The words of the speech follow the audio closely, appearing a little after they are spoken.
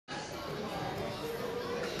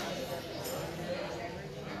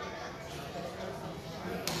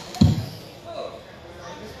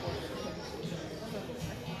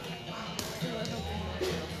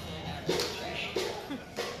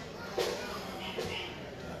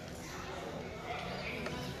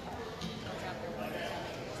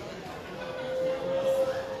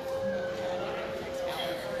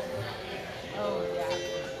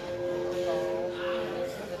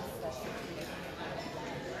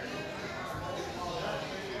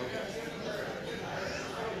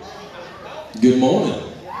Good morning.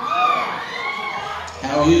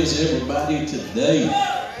 How is everybody today?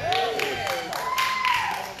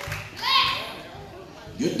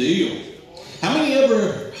 Good deal. How many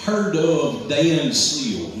ever heard of Dan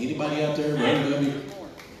Seal? Anybody out there heard of him?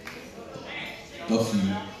 A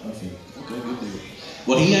few. Okay, good deal.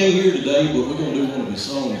 Well, he ain't here today, but we're going to do one of his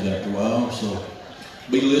songs after a while, so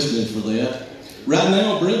be listening for that. Right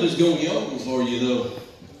now, Brenda's going to yodel for you, though.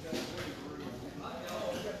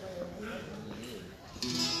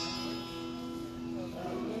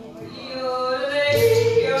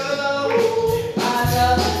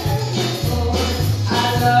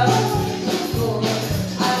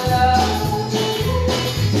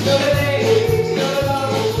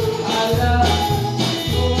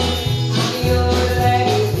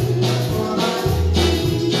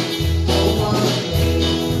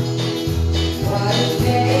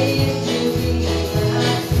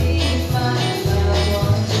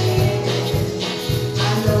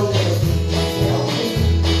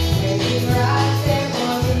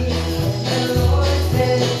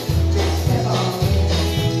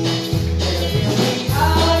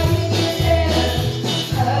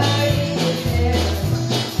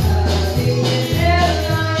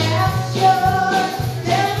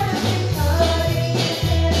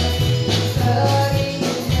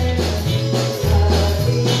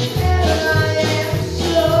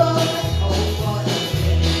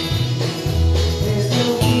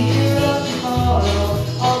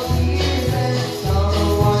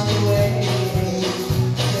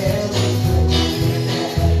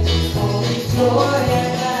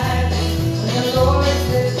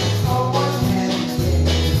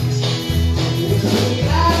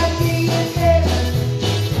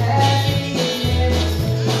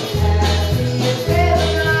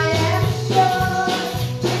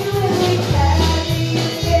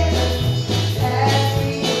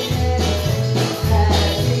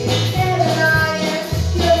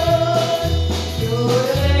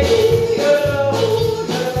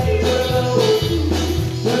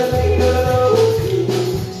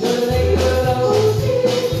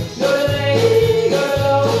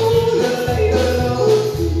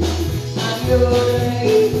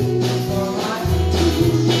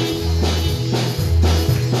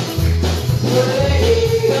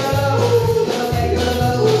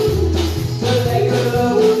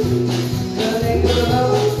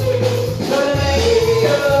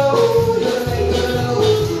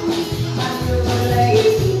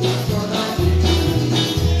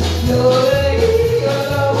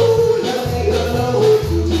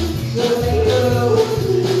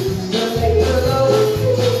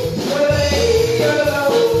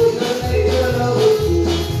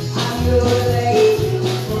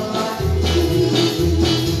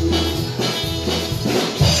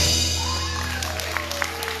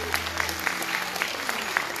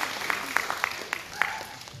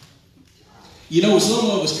 You know, some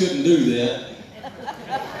of us couldn't do that,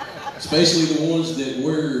 especially the ones that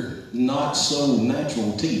wear not so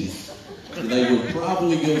natural teeth. They would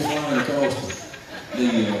probably go flying across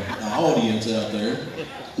the audience out there,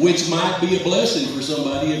 which might be a blessing for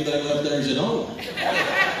somebody if they left theirs at home.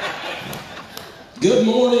 Good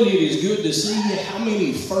morning, it is good to see you. How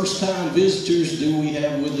many first-time visitors do we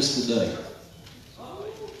have with us today?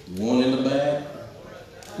 One in the back,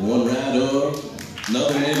 one right up,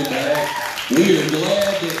 another one in the back. We are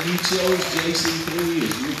glad that you chose JC3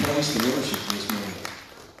 as your place to worship this morning.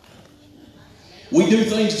 We do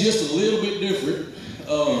things just a little bit different.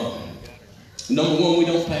 Number one, we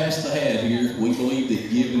don't pass the hat here. We believe that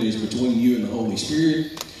giving is between you and the Holy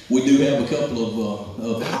Spirit. We do have a couple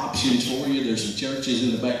of options for you. There's some churches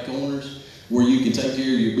in the back corners where you can take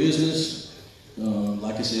care of your business.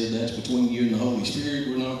 Like I said, that's between you and the Holy Spirit.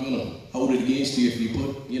 We're not going to hold it against you if you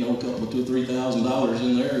put, a couple of $2,000 or $3,000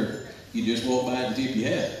 in there. You just walk by and tip your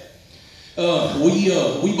hat.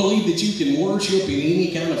 We believe that you can worship in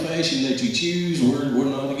any kind of fashion that you choose. We're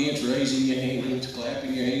not against raising your hands,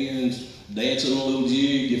 clapping your hands, dancing a little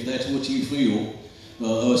jig if that's what you feel.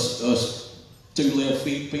 Us two left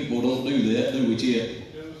feet people don't do that, do we, Chet?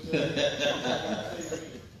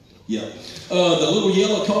 Yeah. The little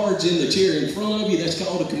yellow cards in the chair in front of you, that's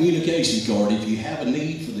called a communication card. If you have a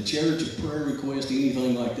need for the church, a prayer request,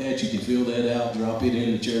 anything like that, you can fill that out, drop it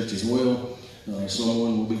in the church as well.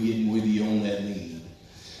 Someone will be getting with you on that need.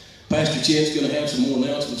 Pastor Chet's going to have some more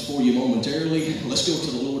announcements for you momentarily. Let's go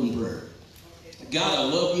to the Lord in prayer. God, I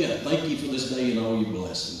love you. I thank you for this day and all your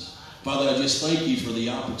blessings. Father, I just thank you for the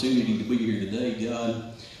opportunity to be here today,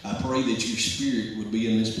 God. I pray that your Spirit would be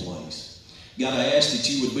in this place. God, I ask that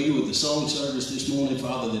you would be with the song service this morning,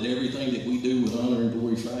 Father, that everything that we do would honor and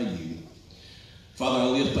glorify you. Father, I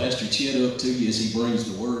lift Pastor Chet up to you as he brings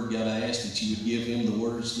the word. God, I ask that you would give him the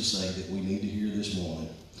words to say that we need to hear this morning.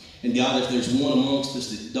 And God, if there's one amongst us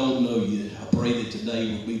that don't know you, I pray that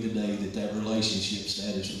today will be the day that that relationship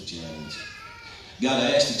status will change. God,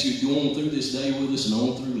 I ask that you'd go on through this day with us and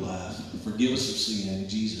on through life. Forgive us of sin. In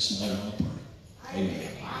Jesus' name I pray. Amen.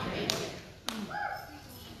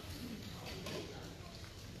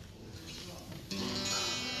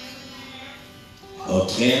 A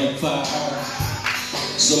campfire,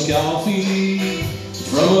 some coffee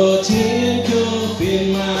from a tin cup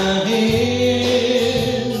in my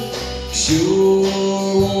hand. Sure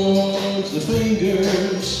warms the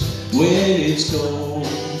fingers when it's cold.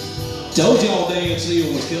 Told y'all dance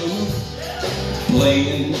deal was coming.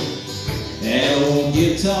 Playing an old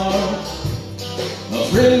guitar, a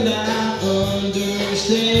friend I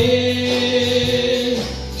understand.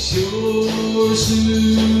 Sure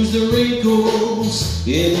soothes the wrinkles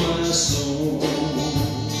in my soul.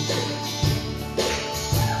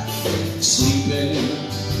 Sleeping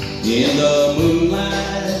in the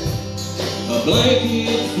moonlight, a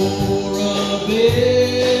blanket for a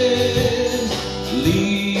bed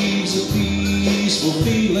leaves a peaceful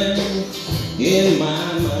feeling in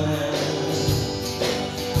my mind.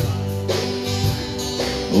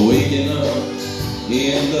 Waking up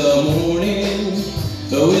in the morning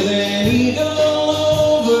with an eagle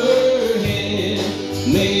overhead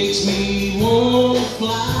makes me want to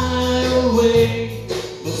fly away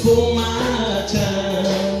before my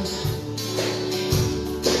time.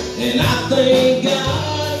 And I think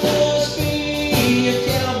God must be a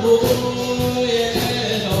cowboy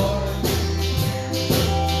at heart.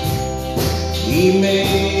 He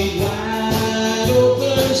made wide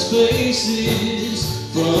open spaces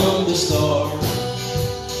from the start.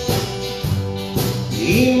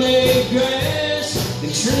 He made grass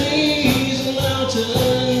and trees and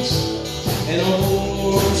mountains and a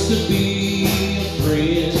horse to be a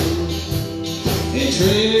friend, and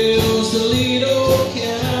trails to lead old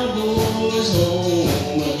cowboys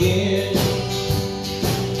home again.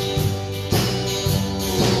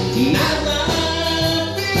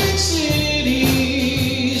 Nightlife in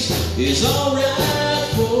cities is alright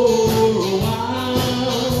for a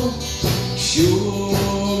while.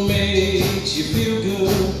 Sure makes you feel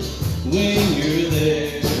good when you're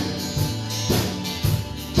there.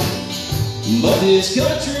 But this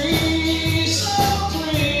country's so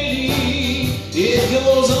pretty, it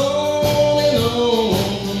goes on and on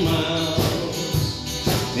for miles,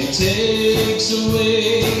 and takes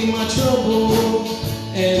away my trouble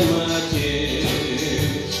and my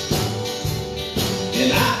cares. And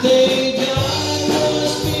I think God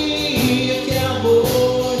must be a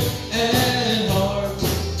cowboy at heart.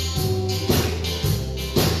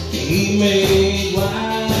 He made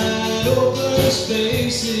wide open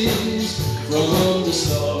spaces from the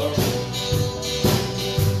start.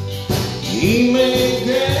 He made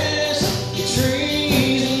grass and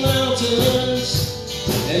trees and mountains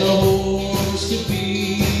and a horse to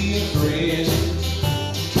be a friend,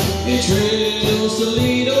 and trails to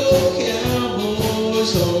lead old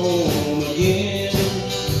cowboys home again,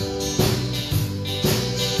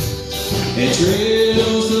 and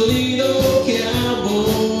trails to lead old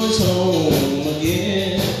cowboys home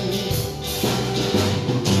again.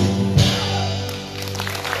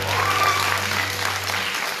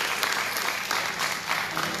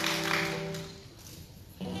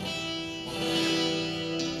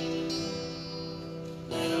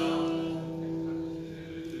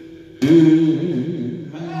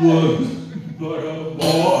 Was but a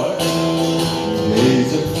boy,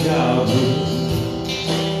 days of childhood.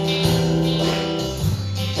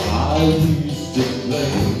 I used to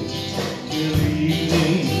play till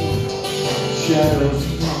evening shadows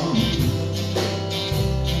come,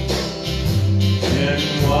 and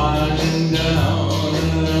winding down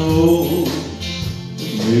an old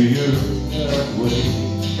familiar pathway,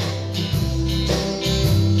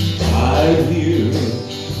 I'd hear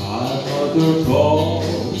my mother call.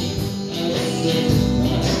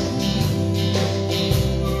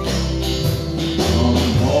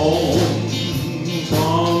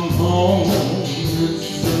 Come home, it's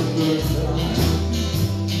supper time.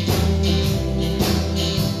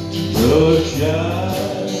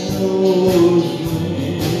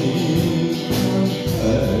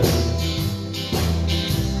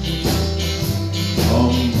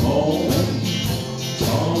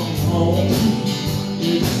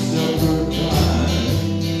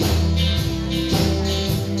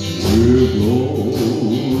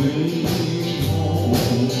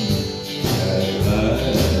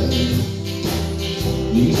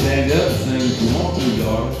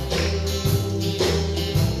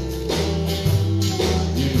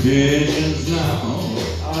 visions now,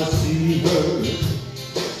 I see her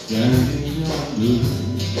standing yonder,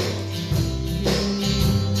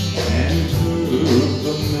 and her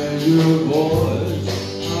familiar voice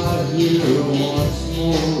I hear once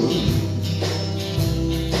more.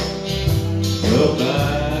 The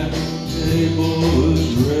back table is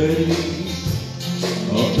ready,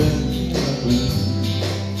 up and up.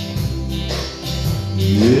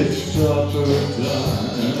 It's supper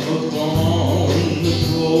time upon the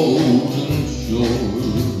golden shore.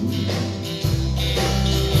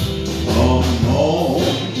 Come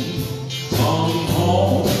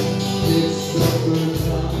home, it's supper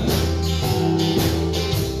time.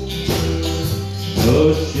 The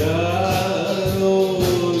shadows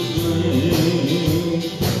ring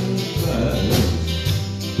fast.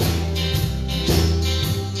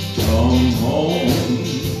 Come home,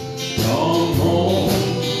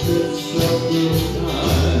 it's supper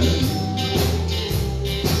time.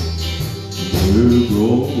 We're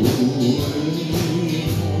going home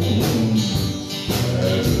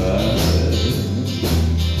at last.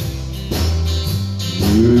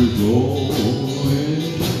 We're going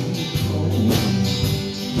home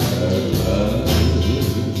at last.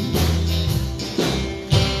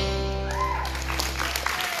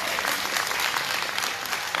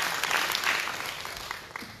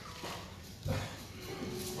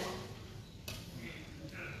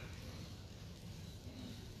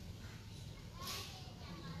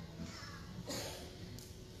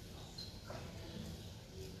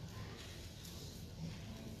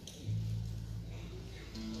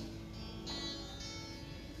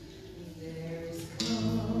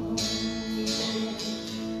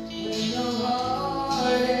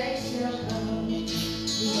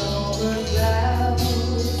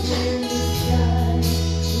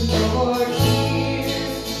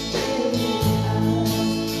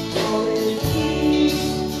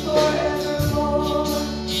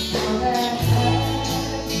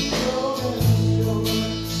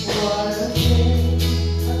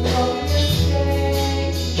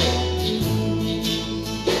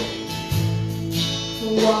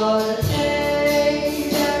 What a day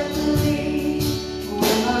that will be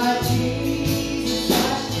when my Jesus I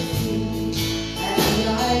shall see, and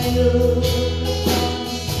I look upon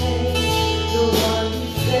His face, the one who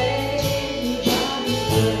saved me by His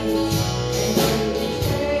grace, and He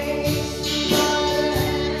takes me by the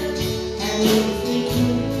hand and leads me to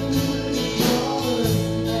the promised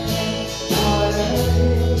land. What a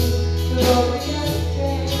day, glorious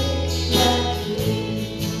day that will be.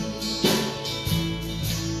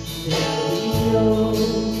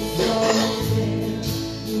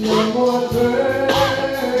 No more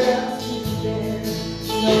burdens to bear,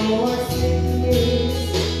 no more sickness,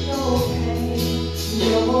 no pain,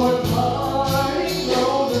 no more parting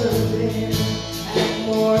over there, and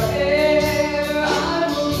forever I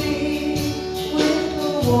will be with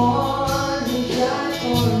the one who died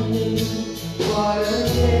for me. What a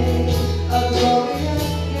day, a glorious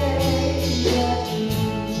day that will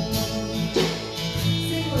be.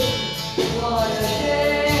 Sing with me. What a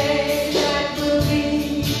day that will be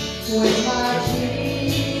when my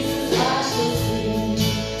Jesus I shall see,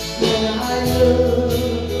 when I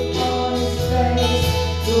look upon His face,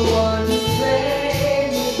 the one who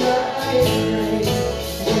saved me by His grace,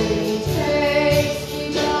 when He takes me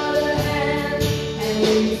by the hand and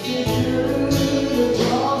leads me through the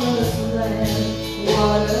promised land.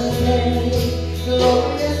 What a day,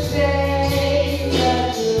 glorious day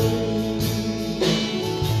that will be.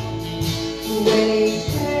 When He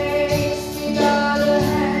takes me by the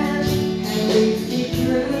hand and leads me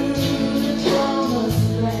through the promised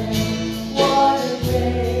land. What a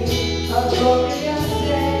day, a glorious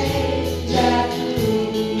day that will be.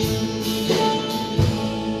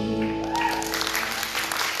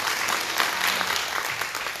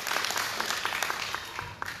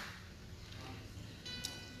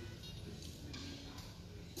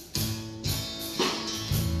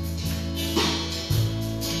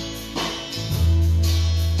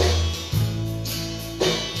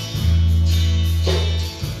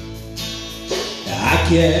 I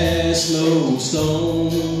cast no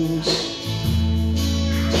stones,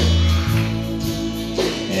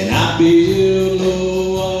 and I build no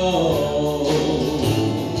walls,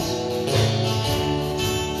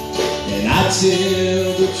 and I tell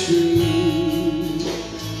the truth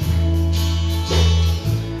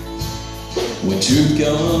when truth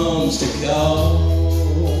comes to call,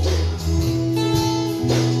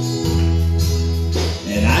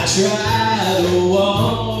 and I try to walk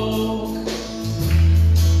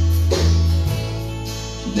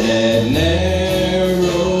that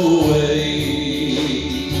narrow way.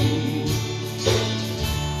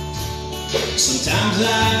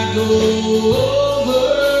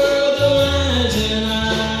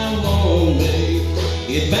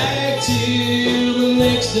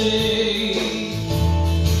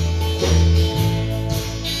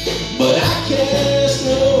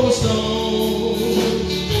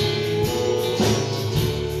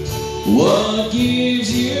 What gives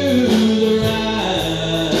you the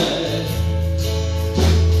right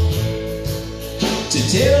to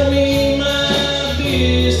tell me my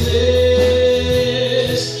business?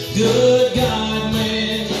 Good God,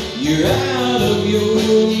 man, you're out of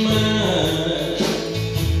your mind.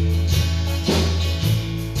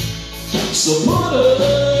 So put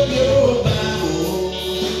up your Bible,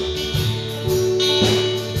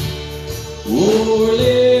 or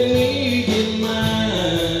let me get mine.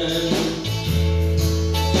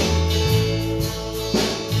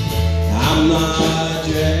 I'm not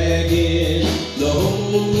dragging the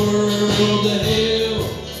whole world to hell.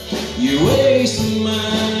 You're wasting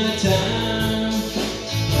my time.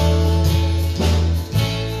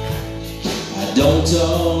 I don't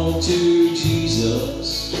talk to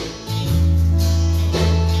Jesus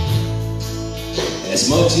as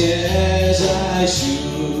much as I should.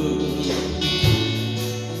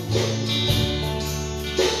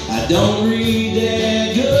 I don't read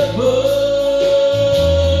that good book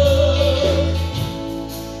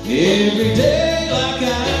every day like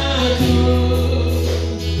I could,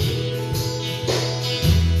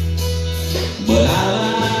 but I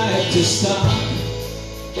like to stop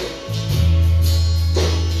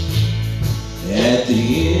at the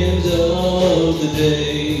end of the day.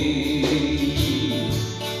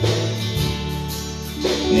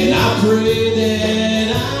 And I pray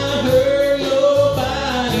that I hurt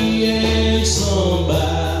nobody and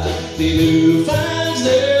somebody who finds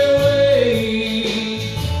their way.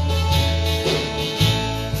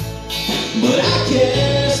 But I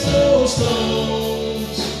cast those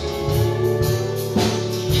stones.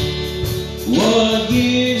 What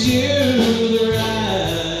gives you the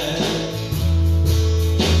right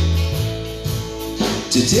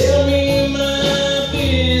to tell me my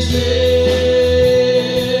business?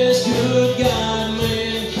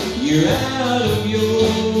 You're out of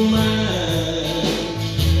your mind.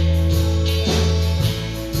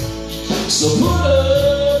 So put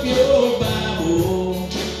up your Bible,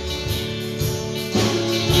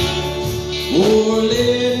 or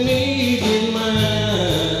let me get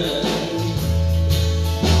mine.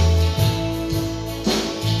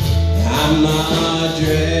 I'm not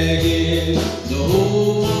dragging the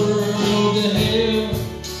whole world to hell.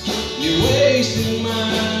 You're wasting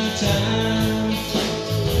my time.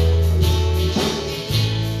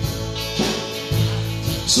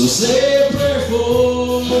 So say a prayer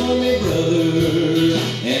for me, brother,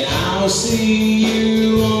 and I'll see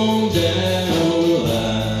you on down the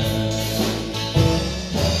line.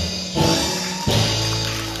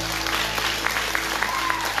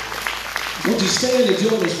 Won't you stand and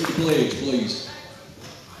join us for the pledge, please?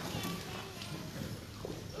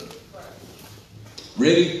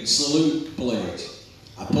 Ready, salute, pledge.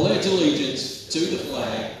 I pledge allegiance to the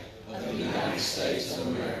flag of the United States of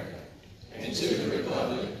America and to the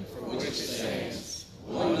republic for which it stands,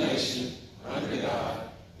 one nation, under God,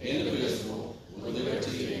 indivisible, with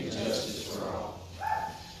liberty and justice for all.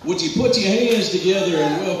 Would you put your hands together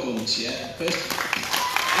and welcome Chet?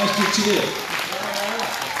 Pastor Chet.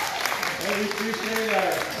 Well, we appreciate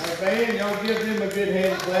our band. Y'all give them a good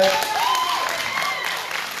hand clap.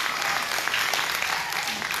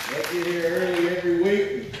 They get here early every week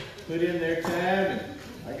and put in their time. And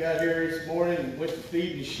I got here this morning and went to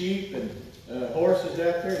feed the sheep and horses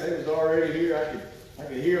out there. They was already here. I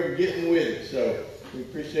could hear them getting with it. So we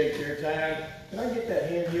appreciate your time. Can I get that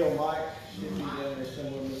handheld mic? Should be down there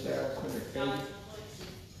somewhere, Miss Allison or Cody.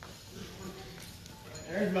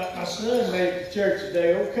 There's my son made it to church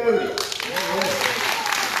today. Old Cody.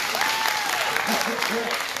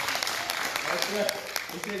 That's right.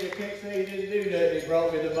 He said, "I can't say he didn't do nothing." He brought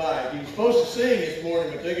me the mic. He was supposed to sing this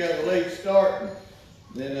morning, but they got a late start.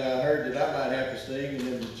 And then I heard that I might have to sing, and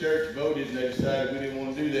then the church voted, and they decided we didn't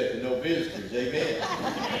want to do that to no visitors. Amen.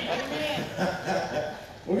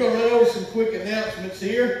 We're going to run over some quick announcements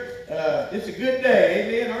here. It's a good day.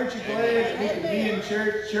 Amen. Aren't you glad that we can be in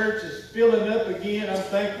church? Church is filling up again. I'm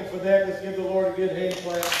thankful for that. Let's give the Lord a good hand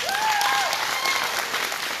clap.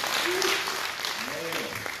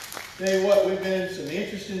 Tell you what, we've been in some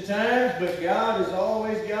interesting times, but God is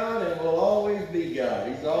always God and will always be God.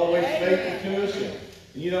 He's always faithful to us. And,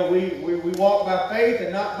 you know, we walk by faith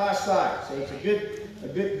and not by sight. So it's a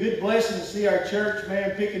good blessing to see our church,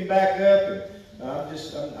 man, picking back up. And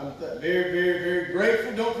I'm very, very, very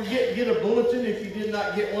grateful. Don't forget to get a bulletin if you did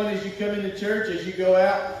not get one as you come into church. As you go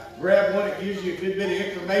out, grab one. It gives you a good bit of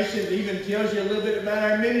information. It even tells you a little bit about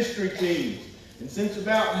our ministry teams. And since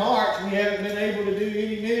about March, we haven't been able to do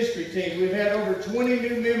any ministry teams. We've had over 20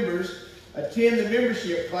 new members attend the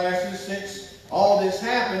membership classes since all this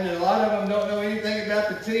happened, and a lot of them don't know anything about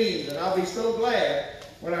the teams. And I'll be so glad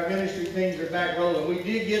when our ministry things are back rolling. We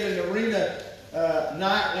did get an arena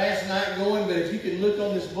night last night going, but if you can look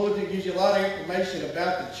on this bulletin, it gives you a lot of information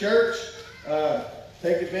about the church.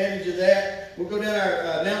 Take advantage of that. We'll go down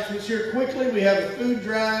our announcements here quickly. We have a food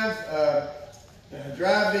drive,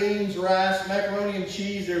 dry beans, rice, macaroni and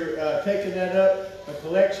cheese. They're taking that up, a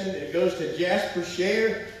collection. It goes to Jasper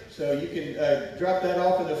Share. So you can drop that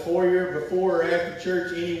off in the foyer before or after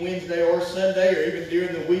church any Wednesday or Sunday, or even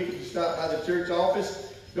during the week if you stop by the church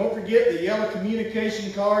office. Don't forget the yellow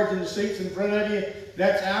communication cards in the seats in front of you.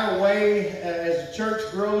 That's our way, as the church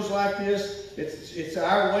grows like this, it's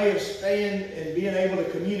our way of staying and being able to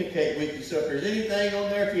communicate with you. So if there's anything on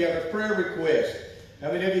there, if you have a prayer request,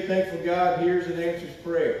 how many of you thankful God hears and answers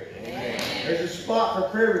prayer? Amen. There's a spot for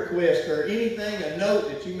prayer requests or anything, a note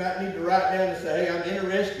that you might need to write down and say, hey, I'm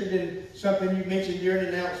interested in something you mentioned during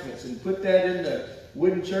announcements, and put that in the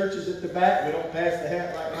wooden churches at the back. We don't pass the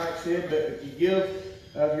hat like Mike said, but if you give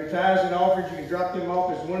your tithes and offerings, you can drop them off.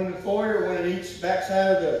 There's one in the foyer, one in each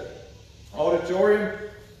backside of the auditorium.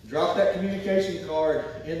 Drop that communication card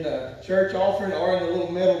in the church offering or in the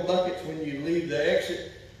little metal buckets when you leave the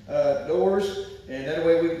exit doors. And that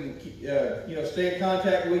way we can keep, stay in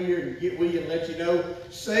contact with you and get with you and let you know.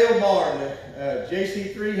 Sale barn.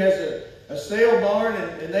 JC3 has a sale barn,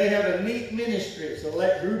 and they have a neat ministry. It's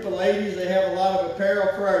a group of ladies. They have a lot of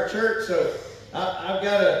apparel for our church. So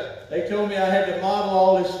they told me I had to model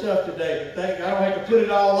all this stuff today. But I don't have to put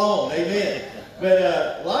it all on. Amen. But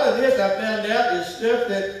a lot of this I found out is stuff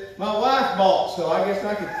that my wife bought. So I guess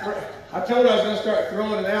I could I told her I was going to start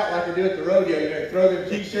throwing it out like I do at the rodeo. Throw them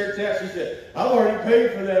t-shirts out. She said, I've already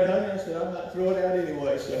paid for that, honey. I said, I'm not throwing it out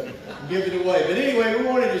anyway, so give it away. But anyway, we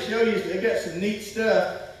wanted to show you, they got some neat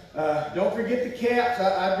stuff. Don't forget the caps.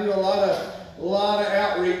 I do a lot of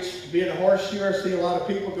outreach. Being a horseshoe, I see a lot of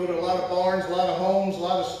people go to a lot of barns, a lot of homes, a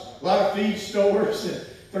lot of feed stores and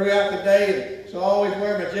throughout the day. And so I always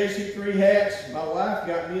wear my JC3 hats. My wife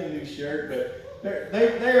got me a new shirt, but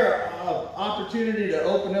they're an opportunity to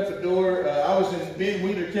open up a door. I was in Ben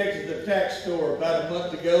Wheeler, Texas, at the tax store about a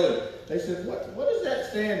month ago, and they said, what does that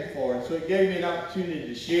stand for? And so it gave me an opportunity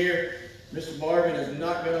to share. Mr. Marvin is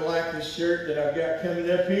not going to like this shirt that I've got coming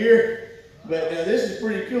up here, but now this is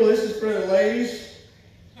pretty cool. This is for the ladies.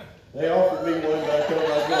 They offered me one, but I told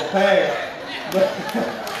them I was going to pass.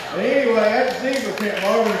 But anyway, I had to see for Pimp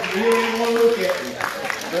Marvin. He didn't even want to look at me.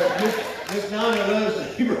 But Miss Donna loves the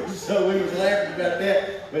Hebrews, so we was laughing about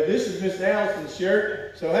that. But this is Miss Allison's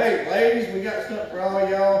shirt. So hey, ladies, we got something for all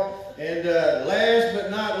y'all. And last but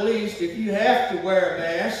not least, if you have to wear a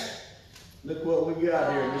mask, look what we got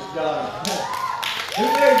here, Miss Donna. Who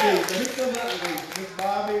made these? Who come up with these? Miss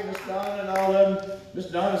Bobby, Miss Donna, and all of them. Miss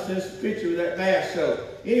Donna sent us a picture of that mask. So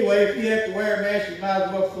anyway, if you have to wear a mask, you might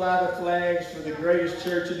as well fly the flags for the greatest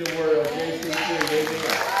church in the world, JC3. Amen.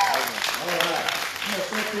 All right. I'm going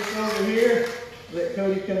to set this over here. Let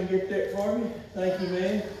Cody come get that for me. Thank you,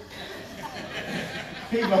 man.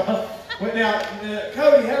 Hey, Bob. Well, now,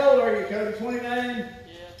 Cody, how old are you, Cody? 29? Yeah.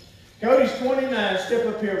 Cody's 29. Step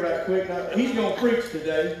up here right quick. Now, he's going to preach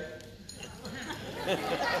today.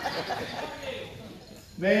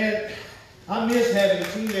 Man, I miss having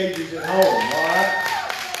teenagers at home, all right?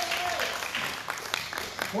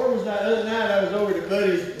 Where was I? The other night I was over to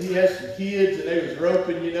Buddy's. He has some kids, and they was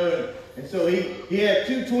roping, and so he had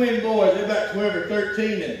two twin boys. They're about 12 or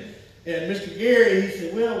 13, and Mr. Gary, he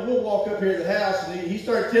said, well, we'll walk up here to the house, and he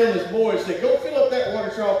started telling his boys, he said, go fill up that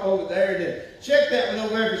water trough over there, and then check that one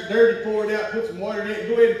over there. If it's dirty, pour it out, put some water in it, and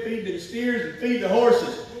go ahead and feed the steers and feed the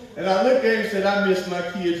horses. And I looked at him and said, I miss my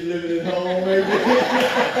kids living at home, maybe.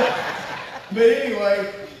 But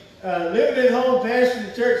anyway, living at home, pastoring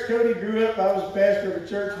the church. Cody grew up. I was a pastor of a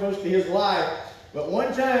church most of his life. But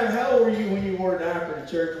one time, how old were you when you wore a diaper in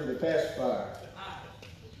church with a pacifier?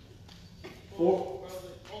 4?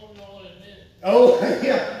 Oh,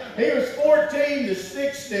 yeah. He was 14 to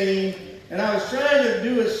 16, and I was trying to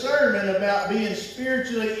do a sermon about being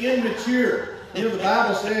spiritually immature. The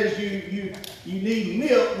Bible says you need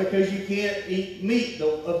milk because you can't eat meat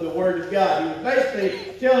of the Word of God. He was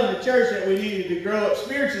basically telling the church that we needed to grow up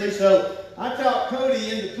spiritually, so I talked Cody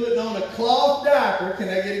into putting on a cloth diaper. Can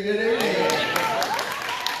I get a good amen?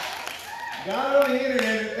 Got on the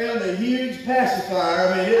internet and found a huge pacifier.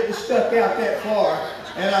 I mean, it was stuck out that far.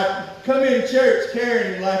 And I come into church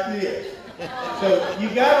carrying him like this. So you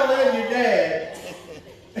got to love your dad.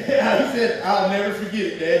 He said, I'll never forget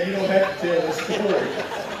it, Dad. You don't have to tell the story.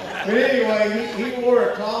 But anyway, he wore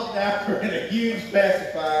a cloth diaper and a huge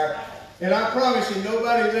pacifier. And I promise you,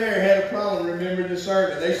 nobody there had a problem remembering the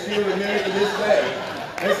sermon. They still remember it to this day.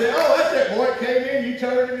 They said, oh, that's that boy that came in. You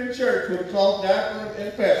turned him in church with a cloth diaper and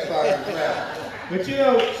a pacifier in his mouth. But you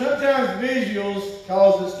know, sometimes visuals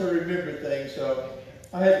cause us to remember things, so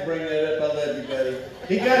I had to bring that up. I love you, buddy.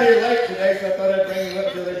 He got here late today, so I thought I'd bring him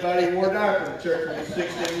up till everybody wore diapers in church when he was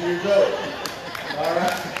 16 years old. All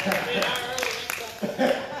right.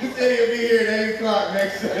 He said he'll be here at 8 o'clock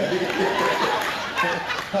next Sunday.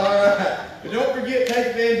 All right. But don't forget, take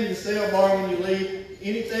advantage of the sale bar when you leave.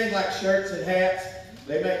 Anything like shirts and hats,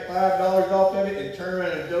 they make $5 off of it and turn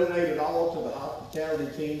around and donate it all to the hospitality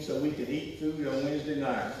team so we can eat food on Wednesday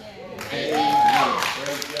night. Amen.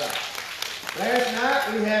 Praise God. Last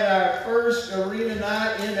night we had our first arena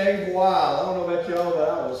night in a while. I don't know about y'all, but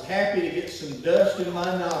I was happy to get some dust in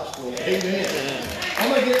my nostrils. Amen. I'm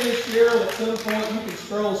going to get Miss Cheryl at some point. You can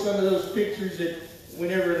scroll some of those pictures that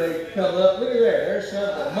whenever they come up. Look at that. There's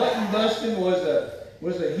something. Mutton busting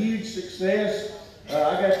was a huge success. I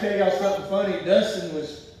got to tell y'all something funny. Dustin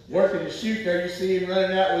was working the chute there. You see him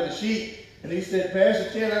running out with a sheep. And he said, Pastor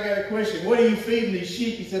Chet, I got a question. What are you feeding these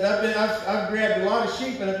sheep? He said, I've grabbed a lot of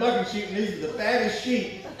sheep and a bucking sheep, and these are the fattest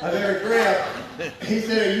sheep I've ever grabbed. He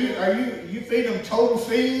said, you feed them total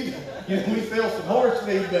feed? You know, we sell some horse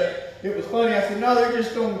feed, but it was funny. I said, no, they're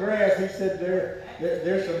just on grass. He said,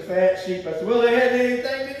 they're some fat sheep. I said, well, they hadn't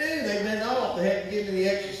anything to do. They've been off. They hadn't given any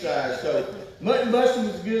exercise. So mutton busting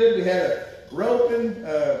was good. We had a roping.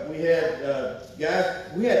 We had guys.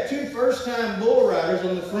 We had 2 first-time bull riders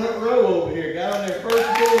on the front row over here. Got on their first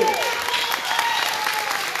bull.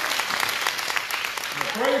 The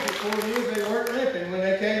praise report is they weren't limping when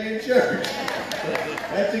they came in church.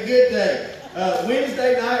 That's a good thing.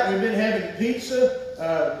 Wednesday night we've been having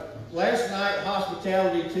pizza. Last night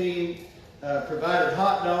hospitality team provided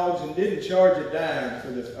hot dogs and didn't charge a dime for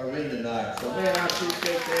the arena night. So man, I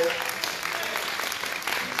appreciate that.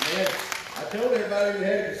 Man, I told everybody we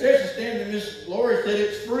had a concession stand, and Miss Lori said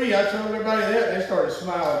it's free. I told everybody that, and they started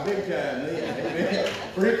smiling big time then. Amen.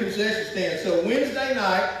 Free concession stand. So Wednesday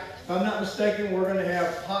night, if I'm not mistaken, we're going to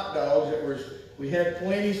have hot dogs. We had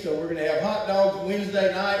plenty, so we're going to have hot dogs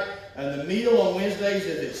Wednesday night. And the meal on Wednesdays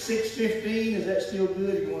is at 6:15. Is that still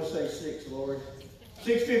good? You want to say 6, Lori?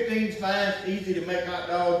 6:15 is fine. It's easy to make hot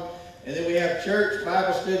dogs. And then we have church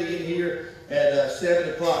Bible study in here at 7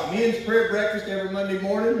 o'clock. Men's prayer breakfast every Monday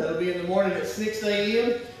morning. That'll be in the morning at 6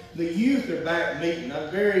 a.m. The youth are back meeting. I'm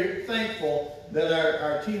very thankful that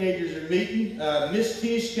our teenagers are meeting. Miss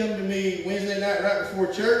Tish came to me Wednesday night right before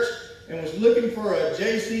church and was looking for a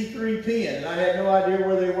JC3 pen. And I had no idea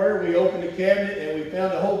where they were. We opened the cabinet and we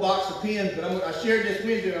found a whole box of pens. But I shared this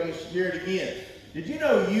with you and I'm going to share it again. Did you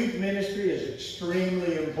know youth ministry is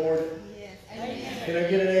extremely important? Can I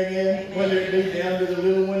get an amen? Whether it be down to the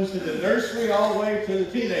little ones, to the nursery, all the way to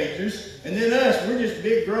the teenagers. And then us, we're just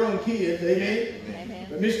big grown kids, amen?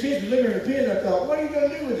 But Miss Tish was looking at her pen, and I thought, what are you going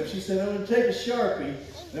to do with them? She said, I'm going to take a Sharpie,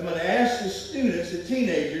 and I'm going to ask the students, the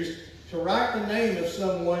teenagers, to write the name of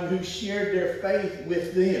someone who shared their faith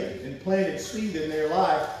with them and planted seed in their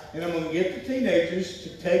life. And I'm going to get the teenagers to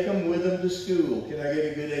take them with them to school. Can I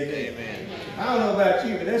get a good amen? Amen. I don't know about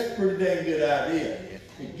you, but that's a pretty dang good idea.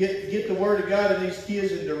 Get the Word of God in these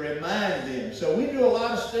kids and to remind them. So we do a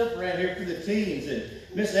lot of stuff around here for the teens. And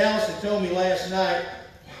Miss Allison told me last night,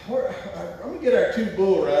 I'm going to get our 2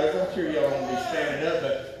 bull riders. I'm sure y'all won't be standing up,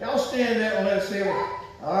 but y'all stand up and let us see them.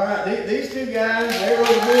 All right, these 2 guys, they rode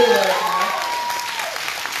a bull last night.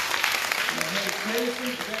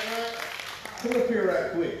 Is that right? Come up here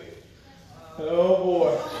right quick. Oh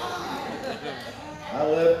boy. I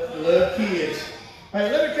love kids. Hey,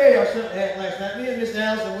 let me tell y'all something that happened last night. Me and Miss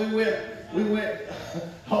Allison, we went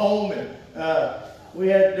home and we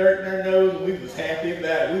had dirt in our nose and we was happy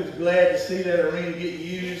about it. We was glad to see that arena get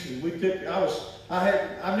used, and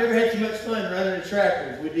I've never had too much fun running a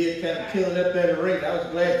tractor as we did, kind of killing up that arena. I was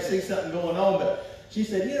glad to see something going on, but she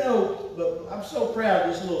said, you know, but I'm so proud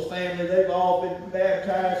of this little family. They've all been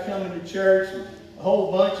baptized, coming to church. A whole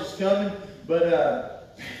bunch is coming,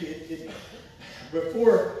 but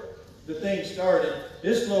before the thing started,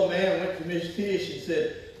 this little man went to Miss Tish and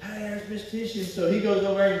said, hey, there's Miss Tish. And so he goes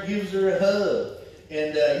over and gives her a hug.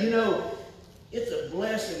 And, you know, it's a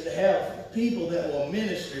blessing to have people that will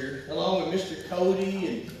minister along with Mr. Cody.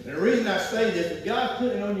 And the reason I say this, if God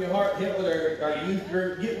put it on your heart, help with our youth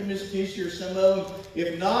group, get with Miss Tish or some of them.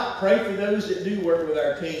 If not, pray for those that do work with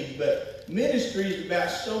our teams. But ministry is about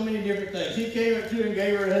so many different things. He came up to her and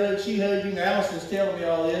gave her a hug. She hugged him. Allison's telling me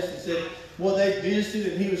all this and said, well, they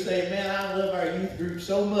visited, and he was saying, man, I love our youth group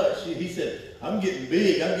so much. He said, I'm getting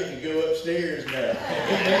big. I'm getting to go upstairs now.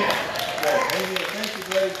 Amen. Amen. Thank you,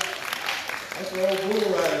 buddy. That's an old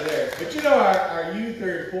bull rider there. But you know, our youth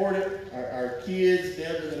are important, our kids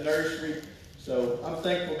down to the nursery. So I'm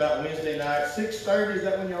thankful about Wednesday night. 6:30, is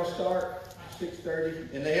that when y'all start?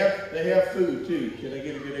 6:30, and they have food too. Can I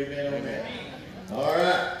get a good amen on that? All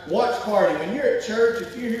right, watch party. When you're at church,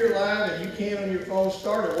 if you're here live and you can on your phone,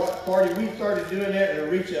 start a watch party. We started doing that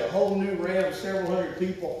and reach a whole new realm of several hundred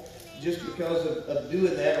people just because of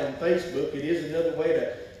doing that on Facebook. It is another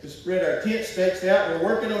way to spread our tent stakes out. We're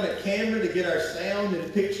working on a camera to get our sound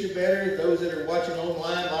and picture better. Those that are watching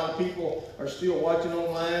online, a lot of people are still watching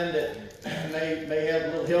online that may have a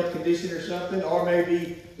little health condition or something, or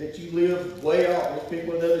maybe that you live way off. There's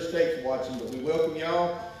people in other states watching, but we welcome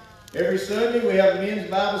y'all. Every Sunday we have a men's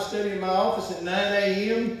Bible study in my office at 9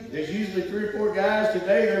 a.m. There's usually 3 or 4 guys.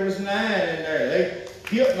 Today there was 9 in there.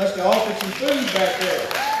 Kip must have offered some food back there.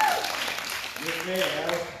 Yes, ma'am,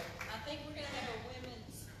 Alice. I think we're going to have a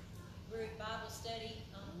women's group Bible study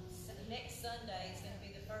next Sunday. It's going to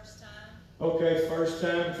be the first time. Okay, first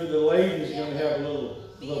time for the ladies. Going to have a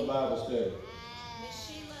little Bible study. Miss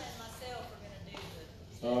Sheila and myself are going to do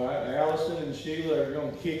the All right, Allison and Sheila are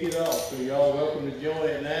going to kick it off. So y'all welcome to join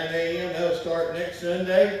at 9 a.m. That'll start next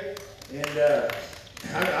Sunday. And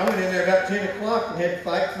I went in there about 10 o'clock and had to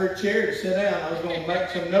fight for a chair to sit down. I was going to make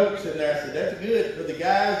some notes in there. I said, that's good for the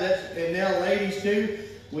guys, and now ladies too.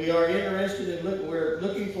 We are interested in we're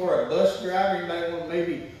looking for a bus driver. You might want to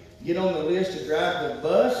maybe get on the list to drive the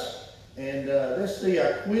bus. And let's see,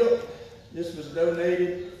 our quilt. This was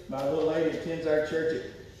donated by a little lady that attends our church.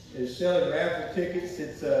 It is selling raffle tickets.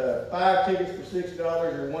 It's 5 tickets for $6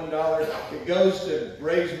 or $1. It goes to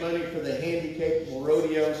raise money for the Handicapable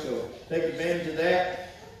Rodeo, so take advantage of that.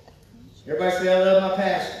 Everybody say, I love my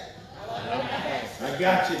pastor. I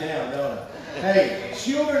got you now, don't I? Hey,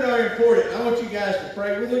 children are important. I want you guys to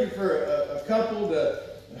pray. We're looking for a couple to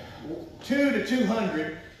 2 to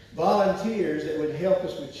 200 volunteers that would help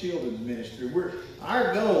us with children's ministry.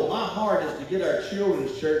 Our goal, my heart, is to get our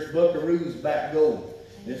children's church, Buckaroos, back going.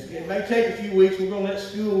 It may take a few weeks. We're going to let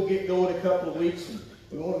school get going a couple of weeks, and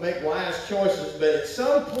we want to make wise choices. But at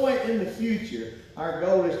some point in the future, our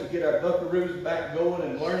goal is to get our Buckaroos back going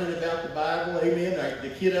and learning about the Bible. Amen. The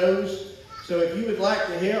kiddos. So if you would like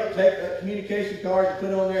to help, take that communication card and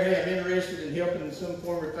put on there, hey, I'm interested in helping in some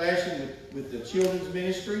form or fashion with the children's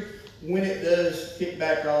ministry. When it does kick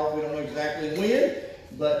back off, we don't know exactly when,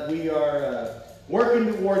 but we are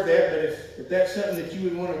working toward that. But if that's something that you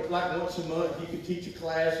would want to, like once a month, you could teach a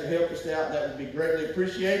class or help us out, that would be greatly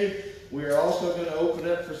appreciated. We are also going to open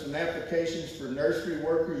up for some applications for nursery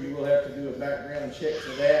worker. You will have to do a background check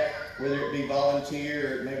for that, whether it be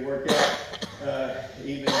volunteer or it may work out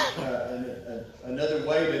another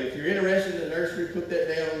way. But if you're interested in the nursery, put that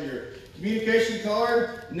down on your communication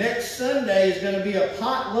card. Next Sunday is going to be a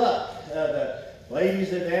potluck. The ladies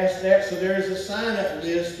have asked that, so there is a sign-up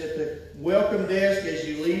list at the welcome desk as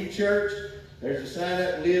you leave church. There's a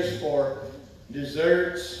sign-up list for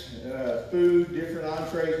desserts, food, different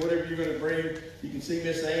entrees, whatever you're going to bring. You can see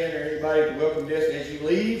Miss Ann or anybody at the welcome desk as you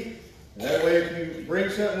leave. And that way, if you bring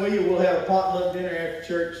something with you, we'll have a potluck dinner after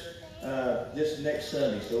church this next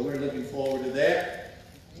Sunday. So we're looking forward to that.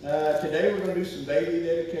 Today we're going to do some baby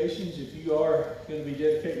dedications. If you are going to be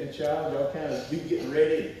dedicating a child, y'all kind of be getting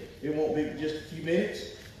ready. It won't be just a few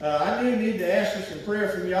minutes. I do need to ask for some prayer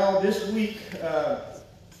from y'all. This week,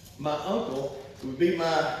 my uncle would be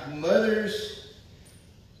my mother's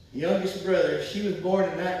youngest brother. She was born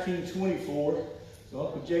in 1924. So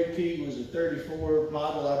Uncle JP was a 34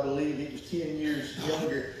 model, I believe. He was 10 years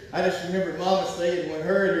younger. I just remember Mama saying when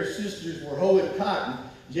her and her sisters were hoeing cotton,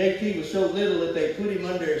 JP was so little that they put him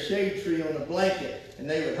under a shade tree on a blanket, and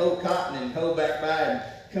they would hoe cotton and hoe back by and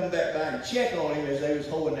come back by and check on him as they was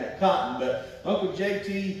hoeing that cotton. But Uncle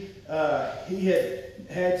JT, he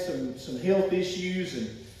had some health issues, and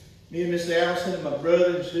me and Miss Allison and my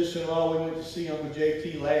brother and sister-in-law, we went to see Uncle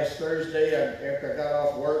JT last Thursday after I got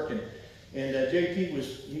off work, and JT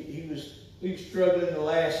was struggling the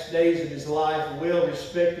last days of his life, a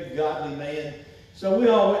well-respected, godly man. So we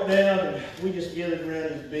all went down and we just gathered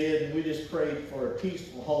around his bed and we just prayed for a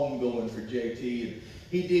peaceful homegoing for JT. And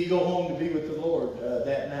he did go home to be with the Lord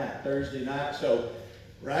that night, Thursday night. So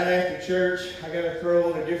right after church, I got to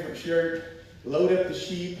throw on a different shirt, load up the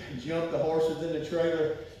sheep, jump the horses in the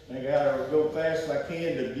trailer, and I got to go fast as I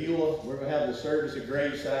can to Beulah. We're going to have the service at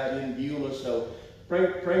Graveside in Beulah. So pray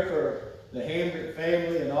for the Hambrick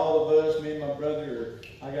family and all of us, me and my brother.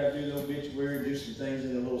 I got to do the obituary and do some things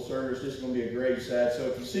in the little service. This is going to be a graveside. So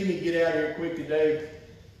if you see me get out here quick today,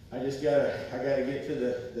 I gotta get to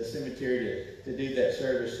the cemetery to do that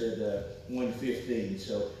service at 1:15.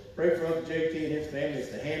 So pray for Uncle JT and his family.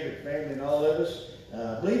 It's the Hambrick family and all of us.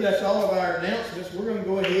 I believe that's all of our announcements. We're going to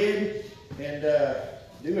go ahead and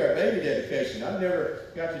do our baby dedication. I've never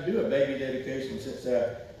got to do a baby dedication since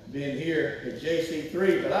been here at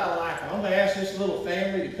JC3, but I like them. I'm going to ask this little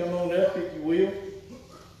family to come on up, if you will.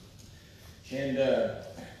 And we're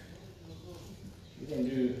going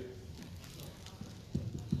to do,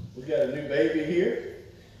 we got a new baby here.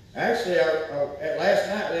 Actually, last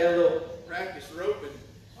night we had a little practice roping,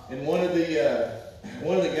 and one of the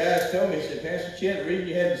guys told me, he said, Pastor Chet, the reason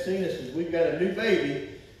you haven't seen us is we've got a new baby.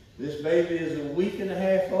 This baby is a week and a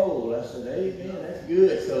half old. I said, amen, that's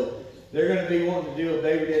good. So they're going to be wanting to do a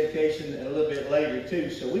baby dedication a little bit later too.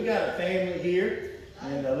 So we got a family here,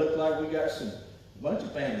 and it looks like we got a bunch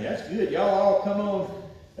of family. That's good. Y'all all come on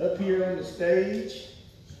up here on the stage.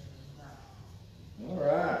 All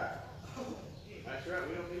right. That's right.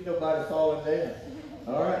 We don't need nobody falling down.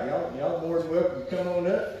 All right, y'all more than welcome to come on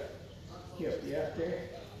up. Help you out there.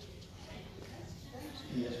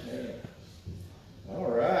 Yes, ma'am. All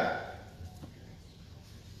right.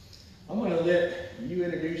 I'm going to let you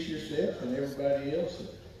introduce yourself and everybody else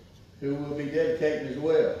who will be dedicating as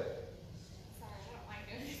well. Sorry, I don't like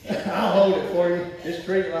doing this. I'll hold it for you. Just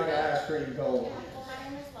treat it like an ice cream cone. Well, my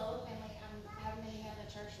name is Lola Finley. I haven't been in the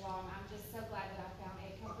church long. I'm just so glad that I found a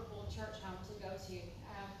comfortable church home to go to.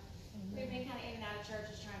 We've been kind of in and out of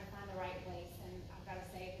churches trying to find the right place, and I've got to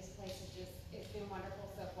say this place is just, it's been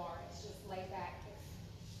wonderful so far. It's just laid back.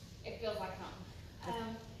 It feels like home.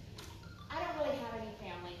 I don't really have any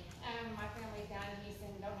family. My family's down in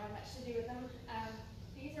Houston, don't have much to do with them.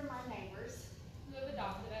 These are my neighbors who have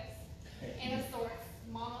adopted us, in a sorts,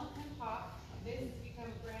 Mama and Pop. This has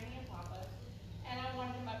become Granny and Papa. And I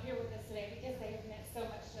wanted them up here with us today because they have meant so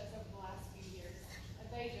much to us over the last few years.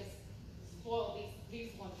 They just spoil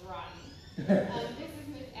these ones rotten. This is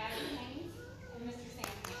Miss Abby Haynes and Mr. Sam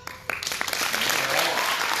Haynes.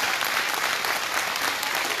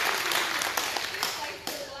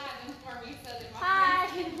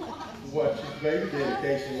 Watch this baby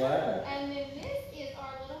dedication live. And then this is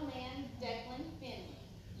our little man, Declan Finley.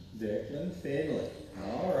 Declan Finley.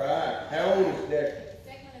 All right. How old is Declan?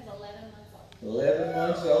 Declan is 11 months old. 11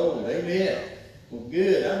 months old. Amen. Well,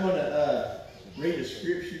 good. I'm going to read a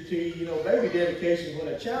scripture to you. You know, baby dedication, when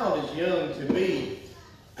a child is young, to me,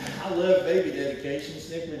 I love baby dedication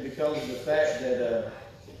simply because of the fact that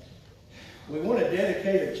we want to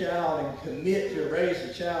dedicate a child and commit to raise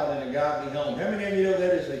a child in a godly home. How many of you know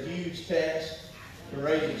that is a huge task, to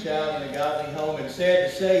raise a child in a godly home? And sad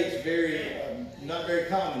to say, it's not very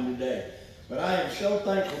common today. But I am so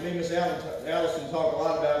thankful. Me and Miss Allison talk a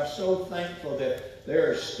lot about. I'm so thankful that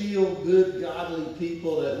there are still good, godly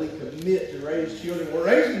people that we commit to raise children. Well,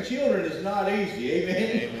 raising children is not easy. Amen.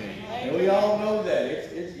 Amen. And we all know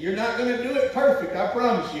that. You're not going to do it perfect, I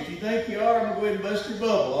promise you. If you think you are, I'm going to go ahead and bust your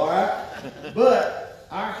bubble, all right? But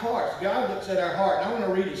our hearts, God looks at our heart. And I want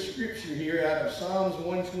to read a scripture here out of Psalms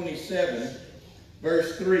 127,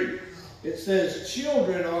 verse 3. It says,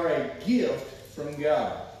 children are a gift from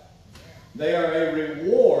God. They are a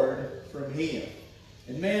reward from Him.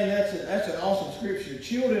 And man, that's an awesome scripture.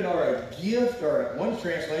 Children are a gift, or one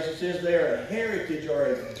translation says they are a heritage or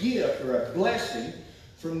a gift or a blessing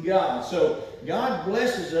from God. So God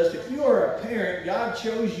blesses us. If you are a parent, God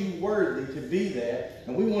chose you worthy to be that.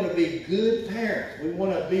 And we want to be good parents. We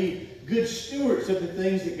want to be good stewards of the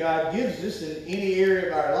things that God gives us in any area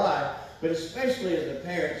of our life, but especially as a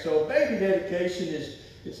parent. So baby dedication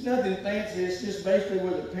it's nothing fancy. It's just basically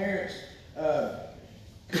where the parents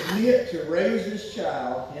commit to raise this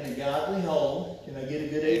child in a godly home. Can I get a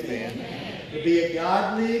good amen? Amen. To be a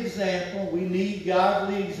godly example. We need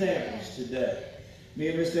godly examples today. Me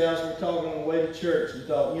and Miss Allison were talking on the way to church and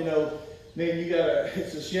thought, you know, man,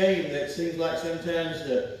 it's a shame that it seems like sometimes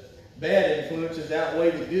the bad influences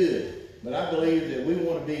outweigh the good. But I believe that we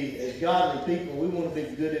want to be, as godly people, we want to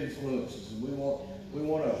be good influences. And we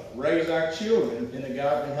want to raise our children in a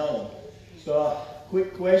godly home. So,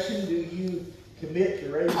 quick question, do you commit to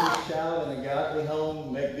raise this child in a godly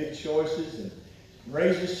home, make good choices, and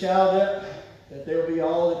raise this child up that they'll be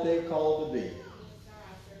all that they're called to be?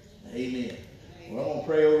 Amen. Well, I'm going to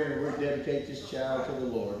pray over and we'll dedicate this child to the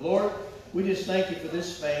Lord. Lord, we just thank you for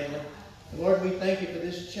this family. Lord, we thank you for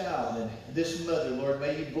this child and this mother. Lord,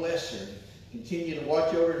 may you bless her. Continue to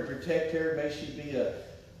watch over and protect her. May she be a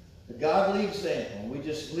godly example. We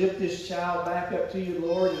just lift this child back up to you,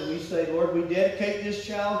 Lord, and we say, Lord, we dedicate this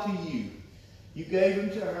child to you. You gave him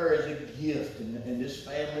to her as a gift in this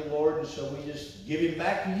family, Lord, and so we just give him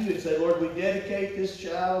back to you and say, Lord, we dedicate this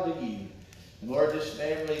child to you. And Lord, this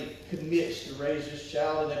family commits to raise this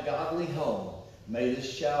child in a godly home. May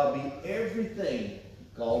this child be everything you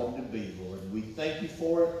called him to be, Lord. And we thank you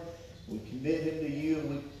for it. We commit him to you, and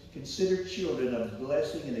we consider children a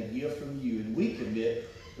blessing and a gift from you. And we commit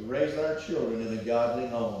to raise our children in a godly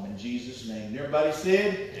home. In Jesus' name. And everybody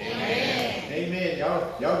said? Amen. Amen.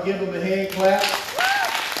 Y'all give them a hand clap.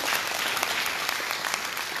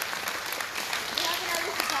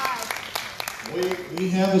 We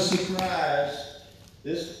have a surprise.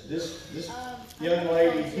 This young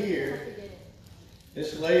lady here,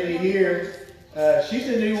 this lady here, she's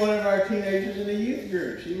a new one of our teenagers in the youth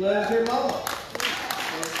group. She loves her mama.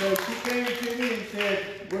 And so she came to me and said,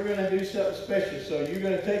 we're going to do something special. So you're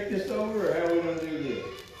going to take this over, or how are we going to do this?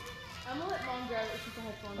 I'm going to let Mom grab it. She can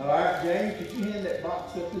have fun. All right, James, could you hand that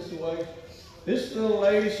box up this way? This little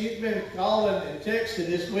lady, she's been calling and texting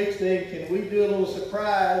this week saying, can we do a little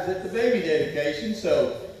surprise at the baby dedication?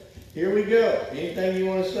 So here we go. Anything you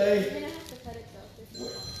want to say? You're going to have to cut it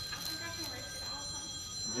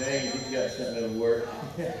though. James, you've got something that'll work.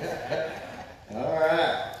 All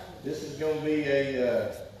right. This is going to be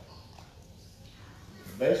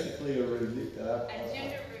basically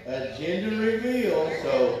a gender reveal.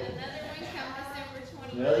 So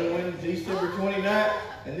another one December 29th.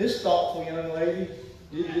 And this thoughtful young lady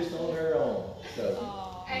did this on her own.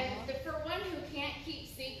 So. And for one who can't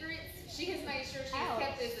keep secrets, she has made sure she's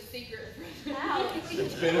kept this a secret from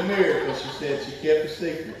It's been a miracle, she said. She kept a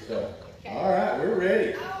secret. So, okay. All right, we're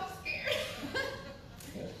ready. I'm scared.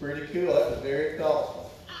 That's pretty cool. That was very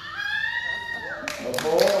thoughtful. Oh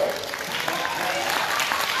boy.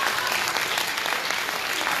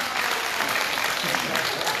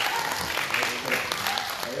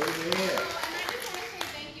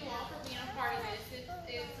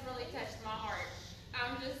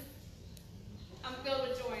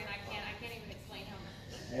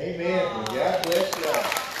 Amen. Well, God bless y'all.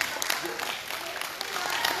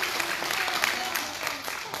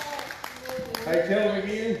 Hey, tell them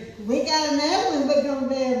again. We got another one we're going to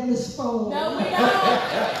be able to spoil. No, we don't.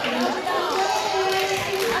 No, we don't.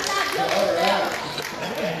 All right.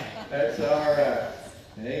 That's all right.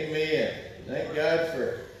 Amen. Thank God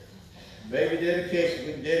for baby dedication.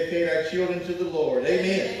 We can dedicate our children to the Lord.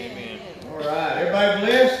 Amen. Amen. All right. Everybody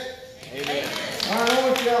blessed? Amen. All right, I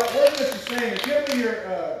want y'all, where's Mr. Sammy? Tell me your,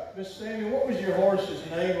 Mr. Sammy, what was your horse's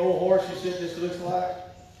name? Old horse you said this looks like?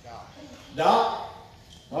 Doc. Doc?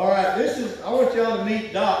 All right, I want y'all to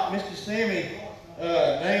meet Doc. Mr. Sammy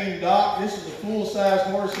named Doc. This is a full-size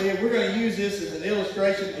horse head. We're going to use this as an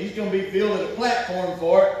illustration. He's going to be building a platform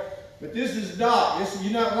for it. But this is Doc.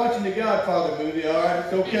 You're not watching the Godfather movie, all right?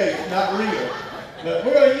 It's okay. It's not real. But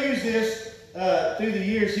we're going to use this through the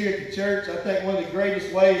years here at the church. I think one of the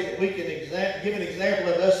greatest ways that we can give an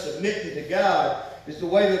example of us submitting to God is the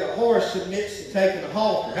way that a horse submits to taking a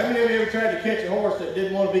halter. How many of you ever tried to catch a horse that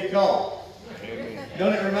didn't want to be caught?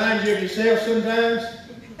 Don't it remind you of yourself sometimes?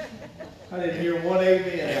 I didn't hear one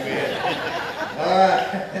amen. All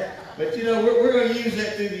right. But you know, we're going to use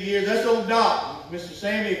that through the years. That's old Doc. Mr.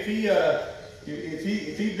 Sammy, if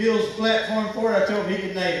he builds a platform for it, I told him he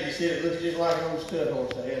could name it. He said it looks just like an old stud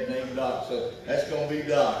horse I had named Doc. So that's going to be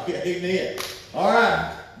Doc. Amen. All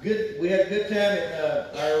right. Good. We had a good time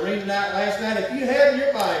at our arena night last night. If you have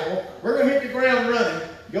your Bible, we're going to hit the ground running.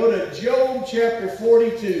 Go to Job chapter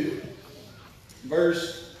 42,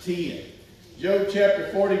 verse 10. Job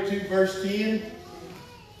chapter 42, verse 10.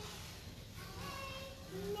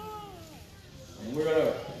 And we're going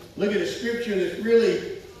to look at a scripture that's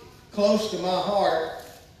really close to my heart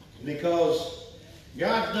because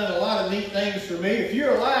God's done a lot of neat things for me. If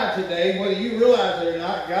you're alive today, whether you realize it or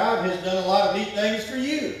not, God has done a lot of neat things for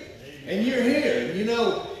you. And you're here. And you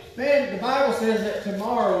know, man, the Bible says that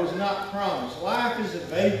tomorrow is not promised. Life is a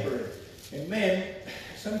vapor. And man,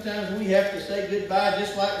 sometimes we have to say goodbye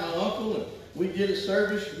just like my uncle. And we did a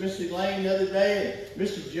service for Mr. Lane the other day, and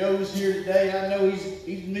Mr. Joe's here today. I know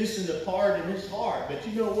he's missing a part in his heart. But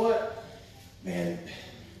you know what? Man,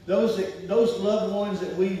 those loved ones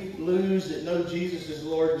that we lose that know Jesus as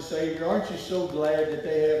Lord and Savior, aren't you so glad that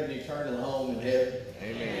they have an eternal home in heaven?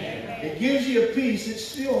 Amen. It gives you a peace. It's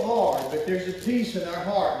still hard, but there's a peace in our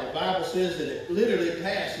heart. The Bible says that it literally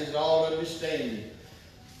passes all understanding.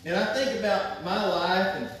 And I think about my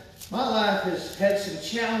life, and my life has had some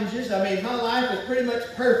challenges. I mean, my life is pretty much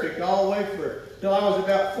perfect all the way till I was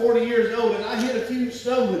about 40 years old, and I hit a few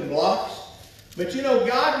stumbling blocks. But you know,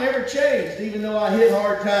 God never changed, even though I hit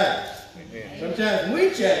hard times. Amen. Sometimes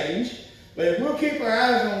we change, but if we'll keep our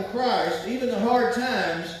eyes on Christ, even the hard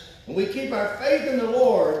times, and we keep our faith in the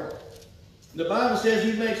Lord, the Bible says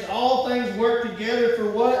He makes all things work together for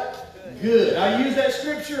what? Good. I use that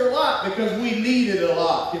scripture a lot because we need it a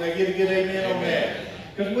lot. Can I get a good amen on that?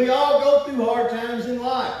 Because we all go through hard times in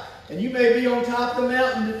life. And you may be on top of the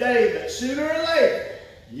mountain today, but sooner or later,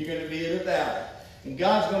 you're going to be in the valley. And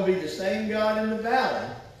God's going to be the same God in the valley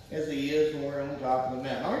as he is when we're on top of the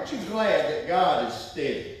mountain. Aren't you glad that God is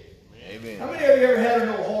steady? Amen. How many of you ever had an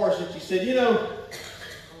old horse that you said, you know,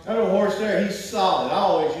 that old horse there, he's solid. I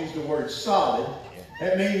always use the word solid.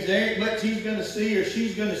 That means there ain't much he's going to see or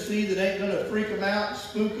she's going to see that ain't going to freak them out and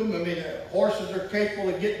spook them. I mean, horses are capable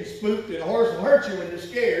of getting spooked, and a horse will hurt you when they're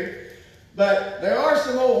scared. But there are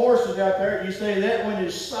some old horses out there that you say that one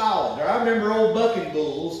is solid. Or I remember old bucking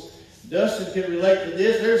bulls. Dustin can relate to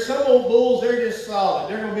this. There's some old bulls, they're just solid.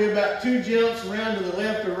 They're going to be about 2 jumps around to the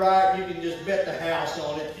left or right. You can just bet the house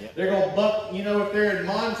on it. Yep. They're going to buck, you know, if they're in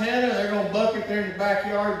Montana, they're going to buck if they're in the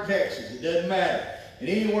backyard in Texas. It doesn't matter. And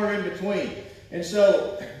anywhere in between. And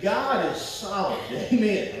so, God is solid.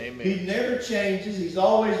 Amen. Amen. He never changes. He's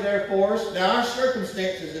always there for us. Now, our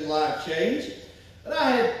circumstances in life change.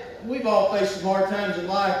 But we've all faced some hard times in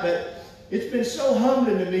life, but it's been so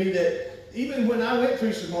humbling to me that even when I went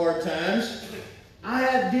through some hard times,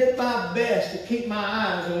 I did my best to keep my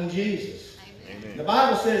eyes on Jesus. Amen. The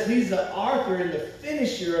Bible says He's the author and the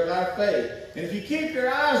finisher of our faith. And if you keep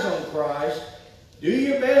your eyes on Christ, do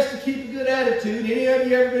your best to keep a good attitude. Any of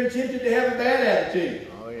you ever been tempted to have a bad attitude?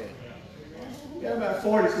 Oh, yeah. We got about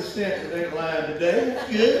 40% that ain't lying today.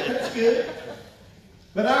 That's good. That's good.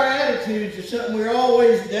 But our attitudes are something we're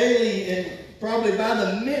always daily and probably by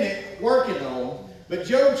the minute working on. But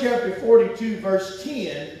Job chapter 42, verse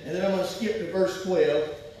 10, and then I'm going to skip to verse 12.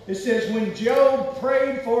 It says, when Job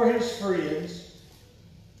prayed for his friends,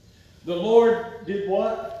 the Lord did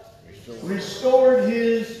what? Restored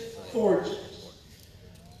his fortunes.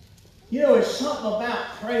 You know, it's something about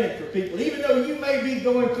praying for people. Even though you may be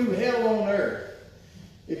going through hell on earth,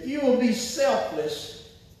 if you will be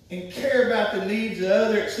selfless and care about the needs of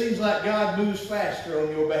others, it seems like God moves faster on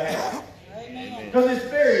your behalf. Because it's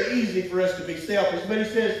very easy for us to be selfish. But he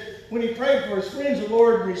says, when he prayed for his friends, the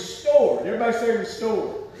Lord restored. Everybody say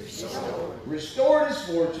restored. Restored. Restored his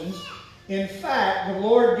fortunes. In fact, the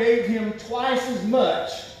Lord gave him twice as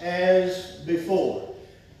much as before.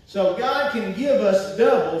 So God can give us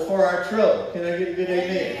double for our trouble. Can I get a good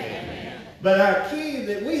amen? Amen. But our key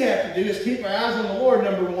that we have to do is keep our eyes on the Lord,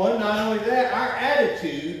 number one. Not only that, our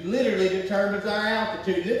attitude literally determines our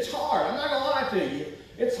altitude. It's hard. I'm not going to lie to you.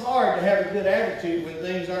 It's hard to have a good attitude when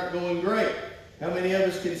things aren't going great. How many of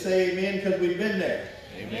us can say amen because we've been there?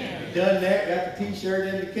 Amen. We've done that, got the t-shirt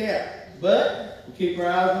and the cap. But we keep our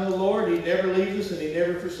eyes on the Lord. He never leaves us and He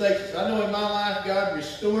never forsakes us. I know in my life God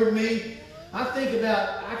restored me. I think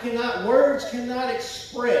about, words cannot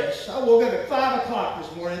express. I woke up at 5 o'clock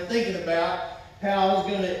this morning thinking about how I was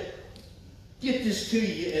going to get this to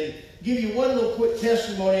you and give you one little quick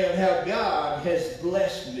testimony on how God has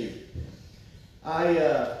blessed me. I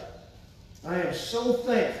am so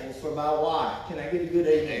thankful for my wife. Can I get a good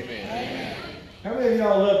amen? Amen. How many of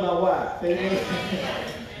y'all love my wife?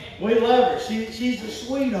 Amen. We love her. She's a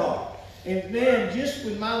sweetheart. And man, just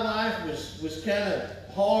when my life was kind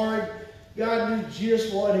of hard, God knew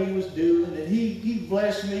just what He was doing. And He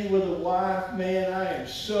blessed me with a wife. Man, I am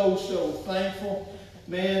so, so thankful.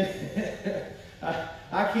 Man,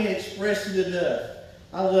 I can't express it enough.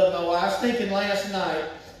 I love my wife. I was thinking last night,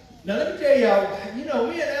 now let me tell y'all, you know,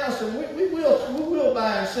 me and Allison, we will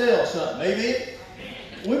buy and sell something, amen?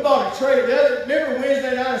 We bought a trailer. Remember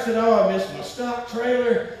Wednesday night I said, oh, I missed my stock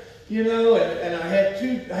trailer, you know, and I had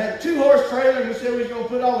a 2-horse trailer, and we said we was going to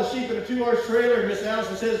put all the sheep in a 2-horse trailer, and Miss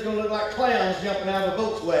Allison said it's going to look like clowns jumping out of a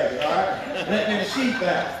Volkswagen, all right? Letting the sheep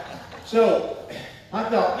out. So I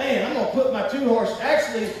thought, man, I'm going to put my 2-horse.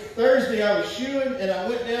 Actually, Thursday I was shoeing, and I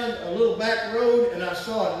went down a little back road, and I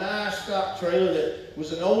saw a nice stock trailer that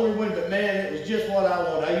was an older one, but man, it was just what I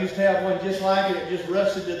wanted. I used to have one just like it. It just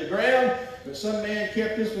rusted to the ground, but some man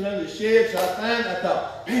kept this one under the shed, so I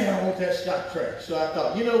thought, man, I want that stock trailer. So I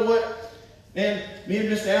thought, you know what? Man, me and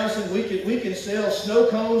Miss Allison, we can sell snow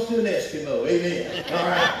cones to an Eskimo. Amen. All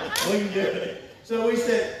right, we can do it. So we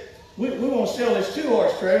said, we want to sell this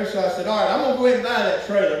 2-horse trailer. So I said, all right, I'm going to go ahead and buy that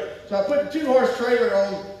trailer. So I put the 2-horse trailer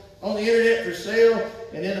on the internet for sale.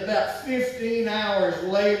 And then about 15 hours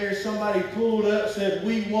later, somebody pulled up, said,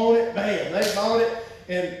 we want it. Bam, they bought it.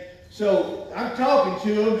 And so I'm talking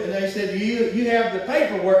to them, and they said, do you have the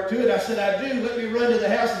paperwork to it? I said, I do. Let me run to the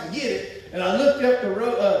house and get it. And I looked up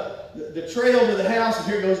the trail to the house,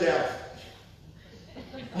 and here goes Allison.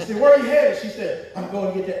 I said, where are you headed? She said, I'm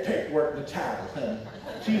going to get that paperwork and the title, honey.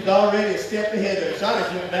 She was already a step ahead of us. So I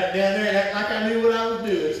just went back down there and acted like I knew what I was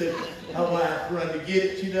doing. Said, my wife run to get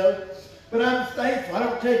it, you know. But I'm thankful. I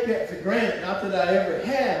don't take that for granted. Not that I ever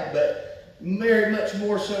have, but very much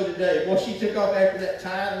more so today. Well, she took off after that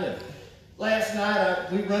title. And last night,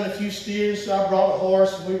 we run a few steers, so I brought a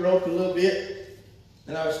horse and we roped a little bit.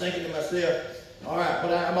 And I was thinking to myself, All right,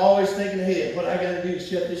 but I'm always thinking ahead. What I got to do to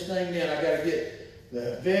shut this thing down, I got to get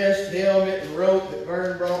the vest, helmet, and rope that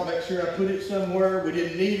Vern brought, make sure I put it somewhere. We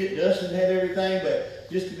didn't need it. Dustin had everything, but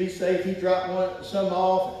just to be safe, he dropped some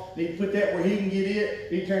off. Need to put that where he can get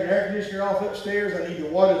it. Need to turn the air conditioner off upstairs. I need to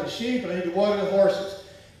water the sheep. I need to water the horses.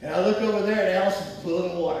 And I look over there, and Allison's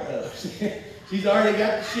pulling the water hose. She's already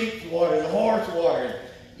got the sheep to water, the horse watering.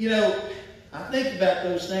 You know, I think about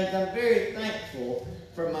those things. I'm very thankful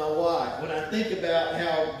for my wife. When I think about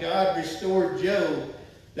how God restored Job,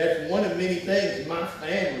 that's one of many things in my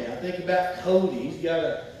family. I think about Cody. He's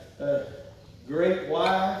got a great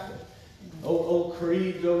wife. Old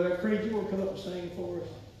Creed's over there. Creed, you want to come up and sing for us?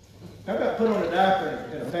 How about put on a diaper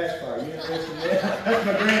and a pacifier? You interested in that? That's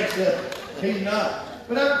my grandson. He's not.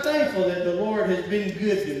 But I'm thankful that the Lord has been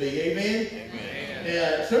good to me. Amen?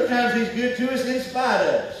 Amen. Sometimes He's good to us in spite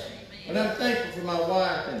of us. But I'm thankful for my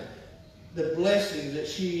wife and the blessing that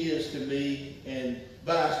she is to me, and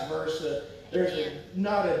vice versa.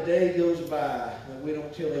 Not a day goes by that we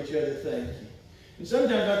don't tell each other thank you. And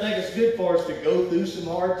sometimes I think it's good for us to go through some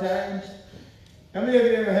hard times. How many of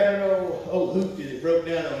you ever had an old hoopty that broke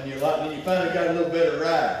down on you a lot and then you finally got a little better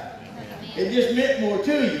ride? It just meant more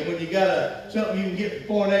to you when you got something you can get from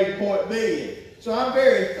point A to point B. So I'm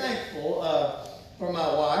very thankful for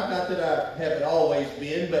my wife. Not that I haven't always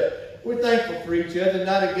been, but we're thankful for each other.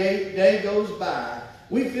 Not a day goes by.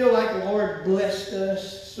 We feel like the Lord blessed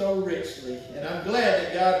us so richly. And I'm glad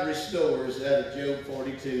that God restores out of Job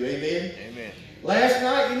 42. Amen? Amen. Last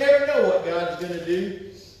night, you never know what God's going to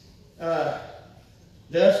do.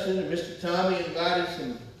 Dustin and Mr. Tommy invited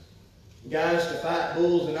some guys to fight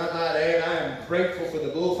bulls, and I might add, I am grateful for the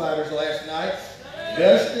bullfighters last night.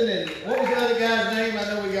 Dustin and, what was the other guy's name? I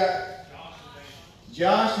know we got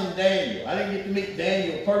Josh and Daniel. I didn't get to meet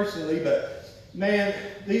Daniel personally, but man,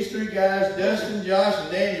 these three guys, Dustin, Josh,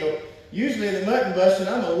 and Daniel, usually in the mutton busting,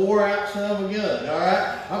 I'm a wore out son of a gun, all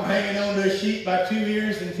right? I'm hanging on to a sheep by 2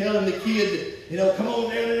 ears and telling the kid, come on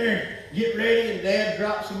down there, get ready, and Dad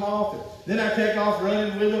drops them off. And then I take off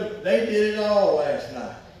running with them. They did it all last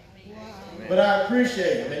night. Wow. But I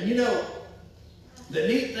appreciate them. And the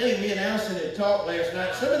neat thing, me and Allison had talked last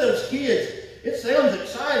night, some of those kids, it sounds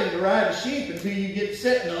exciting to ride a sheep until you get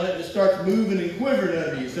sitting on it and it starts moving and quivering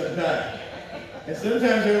under you sometimes. And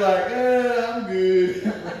sometimes they're like, I'm good.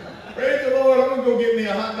 Praise the Lord, I'm going to go get me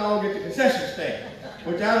a hot dog at the concession stand,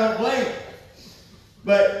 which I don't blame them.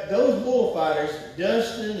 But those bullfighters,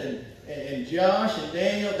 Dustin and Josh and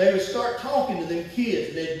Daniel, they would start talking to them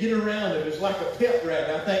kids. They'd get around them. It was like a pep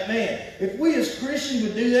rally. I think, man, if we as Christians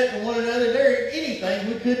would do that to one another, there ain't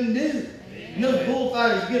anything we couldn't do. And those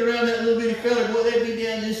bullfighters get around that little bitty fella, boy, they'd be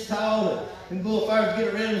down this tall, and bullfighters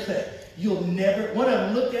get around and say, you'll never, one of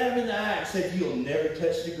them looked at him in the eye and said, you'll never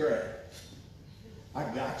touch the ground. I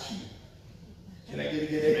got you. Can I get a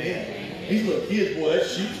good amen? These little kids, boy, that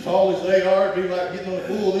sheep's tall as they are, it'd be like getting on a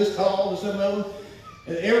bull this tall to some of them.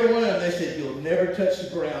 And every one of them, they said, you'll never touch the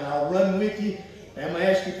ground. I'll run with you. I'm going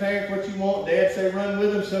to ask your parents what you want. Dad said run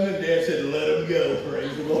with them. Some of them, Dad said let them go.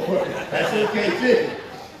 Praise the Lord. That's okay too.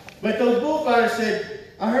 But those bullfighters said,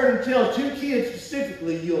 I heard them tell 2 kids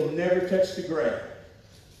specifically, you'll never touch the ground.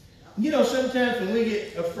 Sometimes when we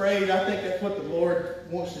get afraid, I think that's what the Lord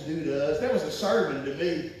wants to do to us. That was a sermon to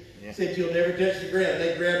me. He said, you'll never touch the ground.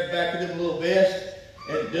 They grabbed the back of them little vest,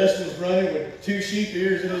 and Dustin's running with 2 sheep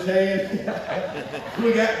ears in his hand.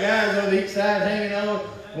 We got guys on each side hanging on.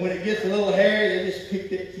 And when it gets a little hairy, they just pick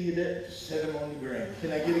that kid up and set him on the ground.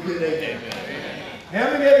 Can I get a good amen?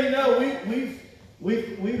 How many of you know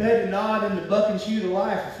we've had to nod in the buck and shoot of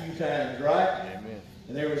life a few times, right? Amen.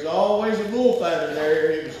 And there was always a bullfighter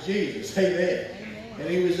there. It was Jesus. Amen. And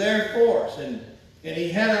He was there for us. And He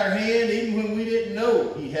had our hand even when we didn't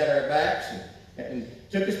know He had our backs, and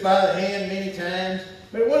took us by the hand many times.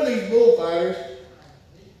 But one of these bullfighters,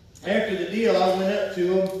 after the deal, I went up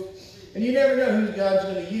to him, and you never know who God's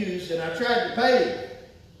going to use, and I tried to pay him.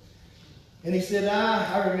 And he said,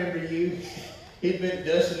 I remember you. He'd been,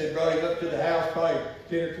 Dustin had brought him up to the house probably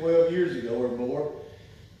 10 or 12 years ago or more.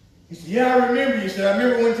 He said, yeah, I remember you. He said, I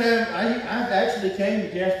remember one time, I actually came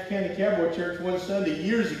to Jasper County Cowboy Church one Sunday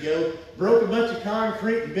years ago, broke a bunch of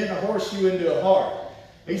concrete and bent a horseshoe into a heart.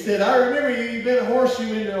 He said, I remember you bent a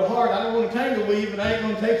horseshoe into a heart. I don't want to tangle with you, but I ain't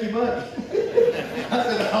going to take your money. I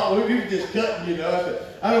said, oh, we were just cutting, I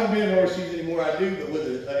said, I don't bend horseshoes anymore. I do, but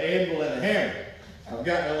with an anvil and a hammer. I've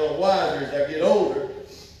gotten a little wiser as I get older.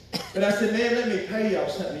 But I said, man, let me pay y'all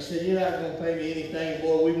something. He said, you're not going to pay me anything.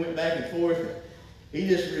 Boy, we went back and forth. He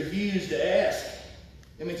just refused to ask.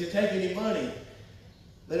 To take any money.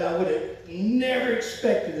 But I would have never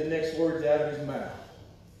expected the next words out of his mouth.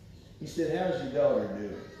 He said, how's your daughter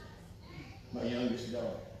doing? my youngest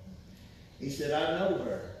daughter. He said, I know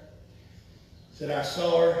her. He said, I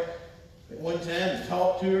saw her at one time and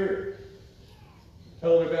talked to her,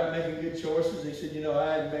 told her about making good choices. He said, you know,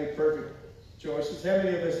 I hadn't made perfect choices. How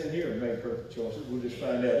many of us in here have made perfect choices? We'll just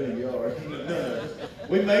find out who you are. None of us.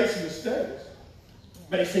 We made some mistakes.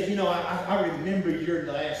 But he said, you know, I remember your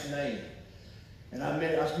last name. And I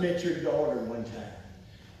met your daughter one time.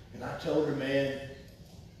 And I told her, man,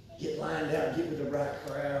 get lined out, get with the right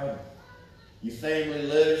crowd. Your family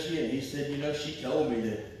loves you. And he said, you know, she told me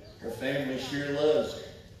that her family sure loves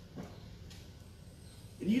her.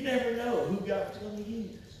 And you never know who God's going to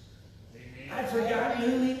use. I'd forgotten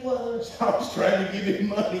who he was. I was trying to give him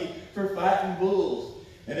money for fighting bulls.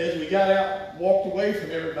 And as we got out, walked away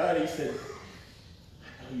from everybody, he said,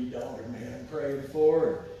 I know your daughter, man. I'm praying for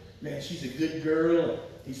her. Man, she's a good girl.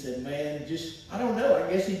 He said, man, just, I don't know.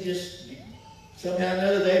 I guess he just, somehow or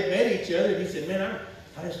another, they met each other. And he said, man,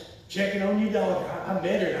 I was checking on your daughter. I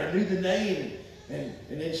met her, and I knew the name. And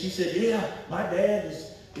then she said, yeah, my dad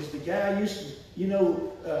is the guy who used to, you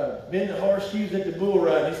know, bend the horseshoes at the bull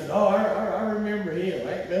ride. He said, oh, I remember him.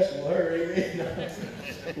 I ain't messing with her,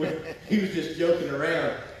 amen. He was just joking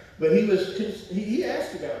around. But he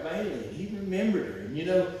asked about Bailey. He remembered her. And, you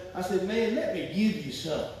know, I said, man, let me give you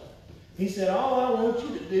something. He said, all I want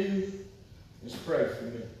you to do is pray for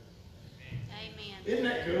me. Amen. Isn't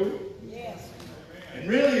that cool? Yes. And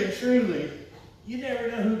really and truly, you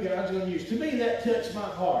never know who God's going to use. To me, that touched my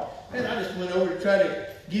heart. And I just went over to try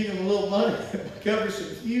to give him a little money to cover some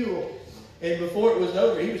fuel. And before it was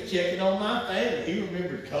over, he was checking on my family. He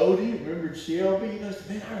remembered Cody, he remembered Shelby. You know, he said,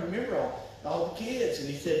 man, I remember all the kids. And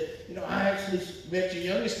he said, you know, I actually met your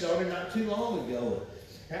youngest daughter not too long ago.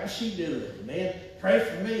 How's she doing? Man, pray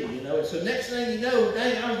for me, you know. And so next thing you know,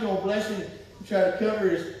 dang, I was going to bless him and try to cover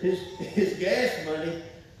his gas money.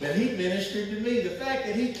 But he ministered to me. The fact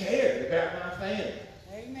that he cared about my family.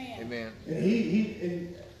 Amen. Amen. And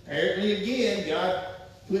and apparently again, God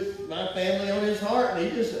put my family on his heart, and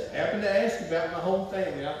he just happened to ask about my whole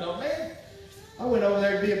family. I thought, man, I went over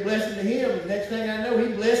there to be a blessing to him, and the next thing I know,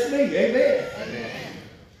 he blessed me. Amen. Amen.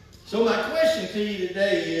 So my question to you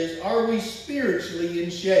today is, are we spiritually in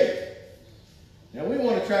shape? Now, we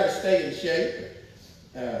want to try to stay in shape.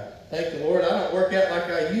 Thank the Lord, I don't work out like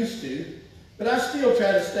I used to, but I still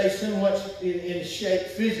try to stay somewhat in shape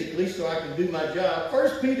physically so I can do my job.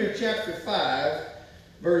 1 Peter chapter 5,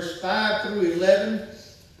 verse 5 through 11.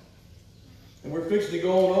 And we're fixing to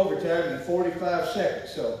go on overtime in 45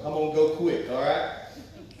 seconds, so I'm going to go quick, all right?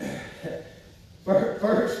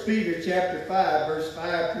 1 Peter chapter 5, verse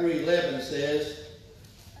 5 through 11 says,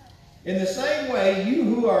 in the same way, you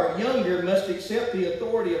who are younger must accept the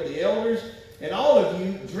authority of the elders, and all of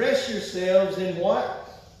you dress yourselves in what?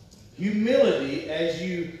 Humility as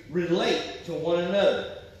you relate to one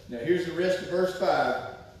another. Now here's the rest of verse 5.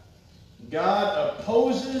 God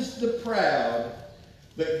opposes the proud,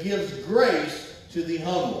 but gives grace to the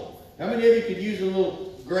humble. How many of you could use a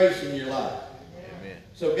little grace in your life? Amen.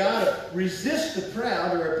 So God resists the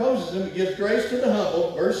proud or opposes them, but gives grace to the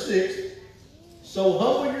humble. Verse 6. So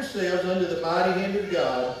humble yourselves under the mighty hand of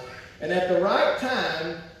God, and at the right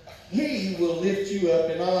time, he will lift you up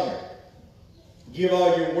in honor. Give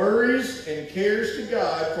all your worries and cares to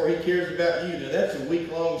God, for he cares about you. Now that's a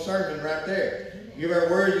week-long sermon right there. Give our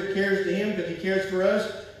worries and cares to him because he cares for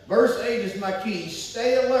us. Verse 8 is my key.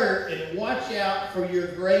 Stay alert and watch out for your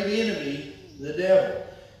great enemy, the devil.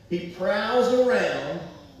 He prowls around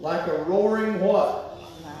like a roaring what?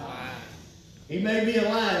 He may be a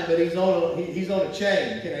lion, but he's on a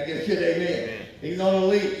chain. Can I get a good amen? Amen. He's on a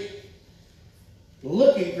leash.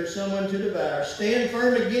 Looking for someone to devour. Stand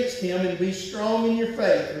firm against him and be strong in your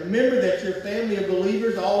faith. Remember that your family of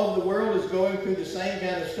believers all over the world is going through the same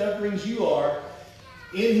kind of sufferings you are.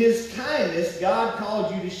 In his kindness, God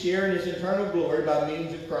called you to share in his eternal glory by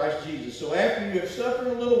means of Christ Jesus. So after you have suffered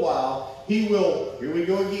a little while, he will, here we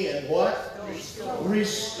go again, what?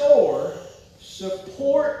 Restore,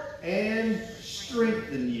 support, and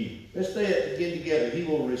strengthen you. Let's say it again together. He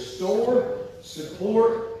will restore,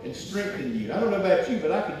 support, and strengthen you. I don't know about you,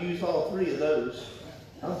 but I could use all three of those.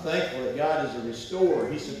 I'm thankful that God is a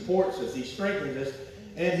restorer. He supports us. He strengthens us.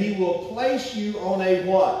 And he will place you on a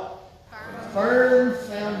what? Firm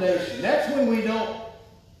foundation. That's when we don't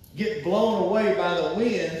get blown away by the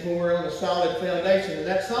winds, when we're on a solid foundation. And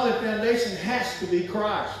that solid foundation has to be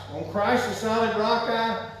Christ. On Christ, the solid rock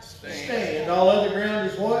I stand. All other ground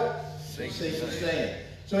is what? Sinking sand.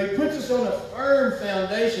 So he puts us on a firm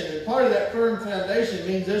foundation, and part of that firm foundation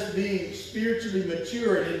means us being spiritually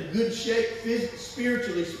mature and in good shape,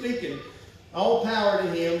 spiritually speaking. All power to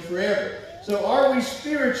him forever. So are we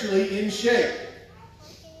spiritually in shape?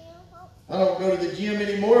 I don't go to the gym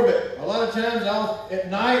anymore, but a lot of times at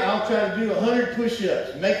night I'll try to do 100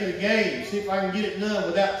 push-ups, make it a game, see if I can get it done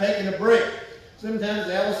without taking a break. Sometimes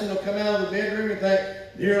Allison will come out of the bedroom and think,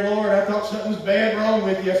 "Dear Lord, I thought something was bad wrong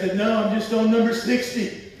with you." I said, "No, I'm just on number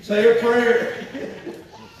 60. Say a prayer."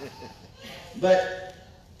 But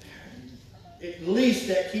at least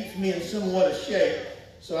that keeps me in somewhat of shape.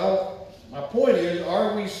 So my point is,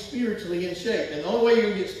 are we spiritually in shape? And the only way you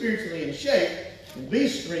can get spiritually in shape and be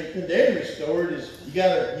strengthened and restored is you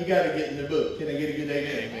gotta get in the book. Can I get a good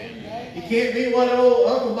amen? Amen. You can't be what old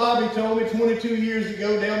Uncle Bobby told me 22 years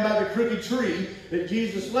ago down by the crooked tree, that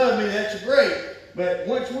Jesus loved me. That's great. But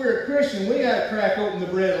once we're a Christian, we got to crack open the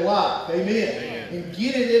bread of life. Amen. Amen. And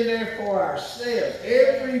get it in there for ourselves.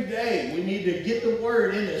 Every day we need to get the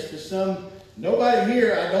word in us to some. Nobody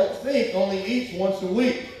here, I don't think, only eats once a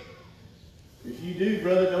week. If you do,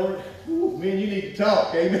 Brother Norton, me and you need to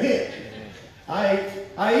talk. Amen. I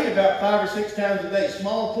eat about 5 or 6 times a day.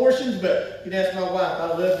 Small portions, but you can ask my wife. I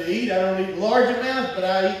love to eat. I don't eat large amounts, but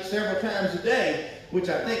I eat several times a day, which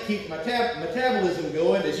I think keeps my metabolism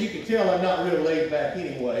going. As you can tell, I'm not real laid back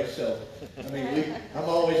anyway, so I'm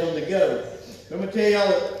always on the go. I'm going to tell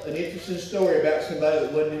y'all an interesting story about somebody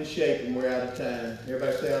that wasn't in shape, and we're out of time.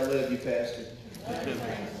 Everybody say, "I love you, Pastor."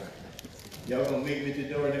 Y'all going to meet me at the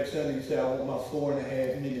door next Sunday and say, "I want my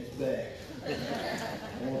 4.5 minutes back.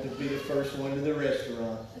 I want to be the first one to the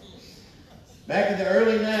restaurant." Back in the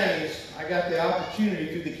early 90s, I got the opportunity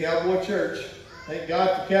through the Cowboy Church. Thank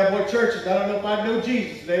God for Cowboy churches. I don't know if I'd know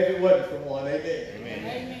Jesus today if it wasn't for one. Amen.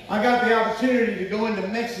 Amen. I got the opportunity to go into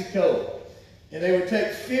Mexico. And they would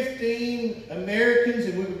take 15 Americans,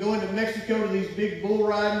 and we would go into Mexico to these big bull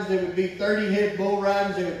ridings. There would be 30-head bull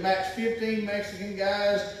ridings. They would match 15 Mexican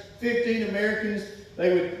guys, 15 Americans.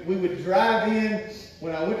 We would drive in.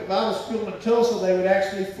 When I went to Bible school in Tulsa, they would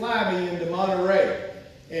actually fly me into Monterey.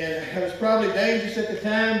 And it was probably dangerous at the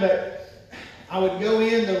time, but I would go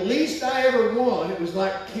in. The least I ever won, it was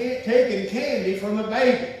like taking candy from a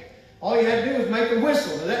baby. All you had to do was make a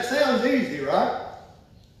whistle. Now that sounds easy, right?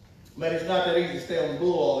 But it's not that easy to stay on the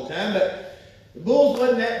bull all the time. But the bulls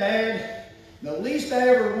wasn't that bad. The least I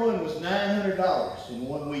ever won was $900 in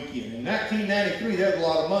one weekend. In 1993, that was a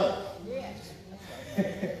lot of money.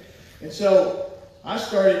 And so I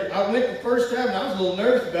went the first time, and I was a little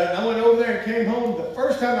nervous about it. And I went over there and came home. The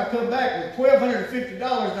first time I come back with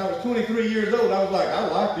 $1,250, and I was 23 years old. I was like, I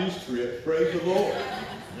like these trips. Praise the Lord.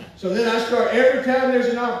 So then every time there's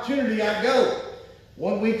an opportunity, I go.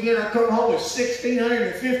 One weekend I come home with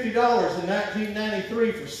 $1,650 in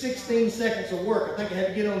 1993 for 16 seconds of work. I think I had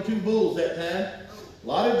to get on 2 bulls that time. A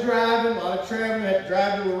lot of driving, a lot of traveling. I had to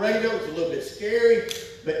drive to Laredo. It was a little bit scary.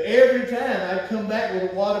 But every time I'd come back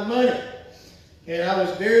with a wad of money. And I was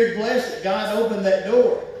very blessed that God opened that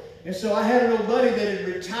door. And so I had an old buddy that had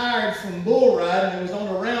retired from bull riding and was on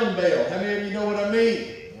a round bale. How many of you know what I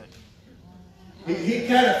mean? He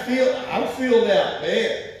kind of I'm filled out,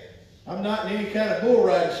 man. I'm not in any kind of bull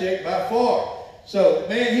riding shape by far. So,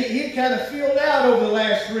 man, he kind of filled out over the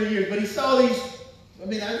last 3 years. But he saw these,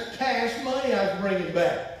 cash money I was bringing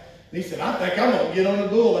back. And he said, "I think I'm going to get on a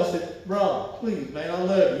bull." I said, "Ron, please, man, I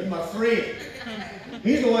love you. You're my friend."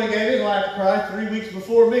 He's the one who gave his life to Christ 3 weeks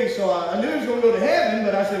before me. So I knew he was going to go to heaven,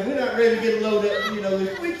 but I said, "We're not ready to get a load up,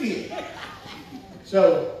 this weekend."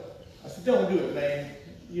 So I said, "Don't do it, man.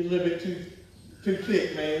 You're a little bit too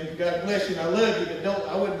thick, man. God bless you, and I love you, but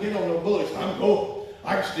I wouldn't get on no bullets." I'm going.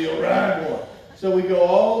 I can still ride one. So we go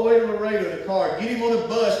all the way to Laredo in the car, get him on a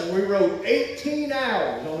bus, and we rode 18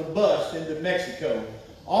 hours on a bus into Mexico,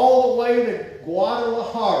 all the way to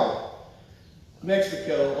Guadalajara,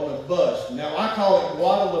 Mexico, on a bus. Now I call it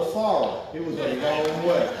Guadalajara. It was a long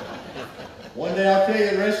way. One day I'll tell you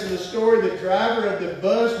the rest of the story. The driver of the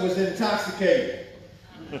bus was intoxicated.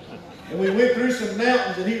 And we went through some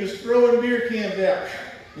mountains, and he was throwing beer cans out.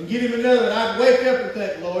 And get him another, and I'd wake up and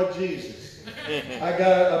think, "Lord Jesus, I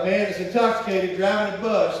got a man that's intoxicated driving a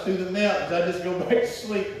bus through the mountains." I just go back to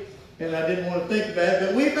sleep, and I didn't want to think about it.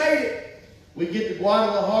 But we made it. We get to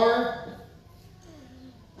Guadalajara.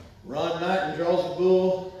 Ron Knighton draws a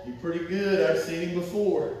bull. He's pretty good. I've seen him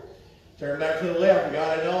before. Turned back to the left and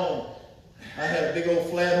got it on. I had a big old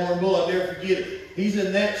flat-horn bull. I'll never forget it. He's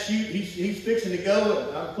in that chute. He's fixing to go.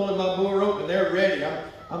 And I'm pulling my bull rope, and they're ready.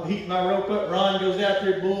 I'm heating my rope up. Ron goes out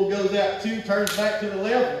there. Bull goes out too. Turns back to the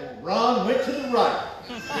left. And Ron went to the right.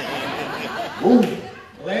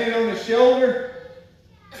 Landed on his shoulder.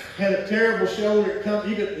 Had a terrible shoulder.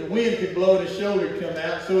 The wind could blow and his shoulder come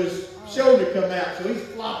out. So his shoulder come out. So he's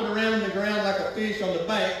flopping around on the ground like a fish on the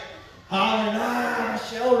bank. Hollering, "Ah,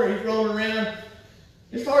 shoulder." He's rolling around.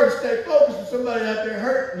 It's hard to stay focused with somebody out there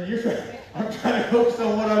hurting. I'm trying to focus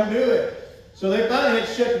on what I'm doing. So they finally had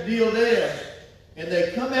to shut the deal down. And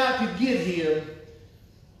they come out to get him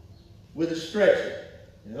with a stretcher.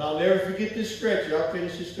 And I'll never forget this stretcher. I'll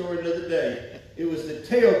finish this story another day. It was the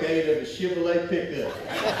tailgate of a Chevrolet pickup.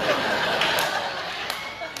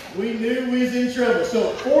 We knew we was in trouble.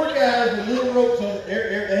 So 4 guys with little ropes on they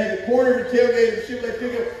had the corner of the tailgate of the Chevrolet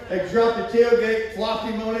pickup. They dropped the tailgate, flopped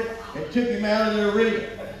him on it, and took him out of the arena.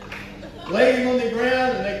 Laid him on the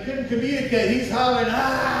ground, and they couldn't communicate. He's hollering,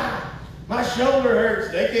 "Ah! My shoulder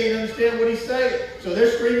hurts." They can't understand what he's saying. So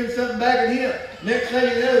they're screaming something back at him. Next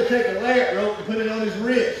thing you know, they take a lat rope and put it on his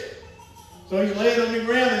wrist. So he's laying on the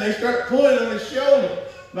ground, and they start pulling on his shoulder.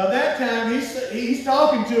 By that time, he's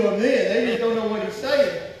talking to them then. They just don't know what he's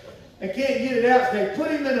saying. They can't get it out. So they put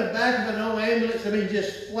him in the back of an old ambulance. I mean,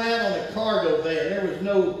 just flat on the cargo van. There was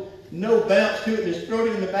no bounce to it. Just threw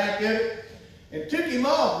him in the back of it and took him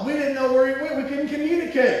off. We didn't know where he went. We couldn't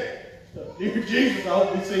communicate. So, dear Jesus, I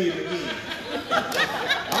hope we see him again.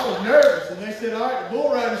 I was nervous, and they said, "All right, the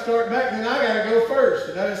bull riders start back, and then I got to go first."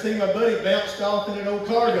 And I just see my buddy bounced off in an old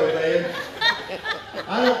cargo van.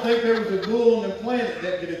 I don't think there was a bull on the planet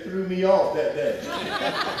that could have threw me off that day.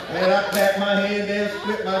 Man, I pat my hand down,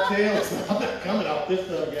 split my tail. So I'm not coming off this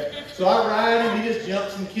little guy. So I ride him. He just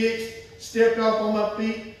jumps and kicks, stepped off on my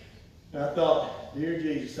feet. And I thought, dear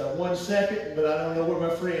Jesus, I 1 second, but I don't know where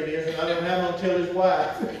my friend is, and I don't have him to tell his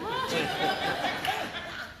wife.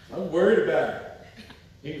 I was worried about him.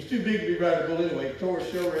 He was too big to be riding a bull anyway. He tore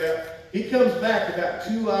his shoulder out. He comes back about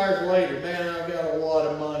 2 hours later. Man, I've got a lot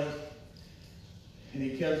of money. And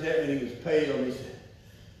he comes at me and he was pale and he said,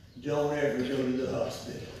 "Don't ever go to the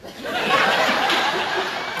hospital.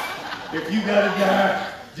 If you gotta die,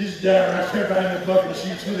 just die right there behind the bucket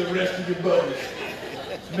chutes with the rest of your buddies."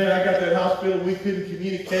 Man, I got that hospital, we couldn't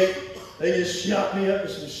communicate. They just shot me up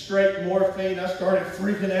with some straight morphine. I started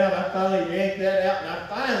freaking out. I finally yanked that out, and I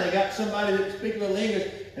finally got somebody that could speak a little English,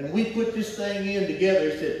 and we put this thing in together.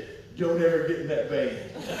 He said, "Don't ever get in that van."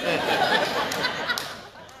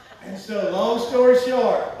 And so, long story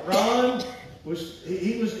short, Ron was,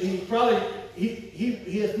 his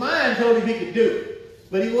mind told him he could do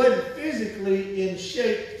it, but he wasn't physically in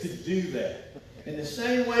shape to do that. In the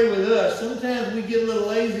same way with us, sometimes we get a little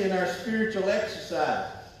lazy in our spiritual exercise,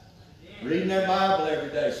 reading our Bible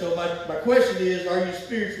every day. So my question is, are you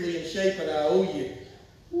spiritually in shape? And I owe you,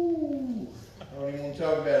 I don't even want to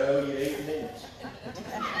talk about it, I owe you 8 minutes.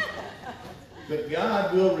 But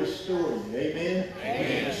God will restore you. Amen?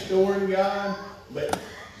 Amen. Restoring God, but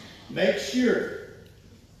make sure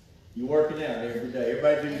you're working out every day.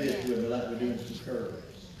 Everybody do this with me like we're doing some curls.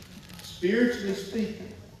 Spiritually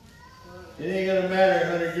speaking, it ain't going to matter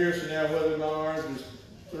 100 years from now whether my arms was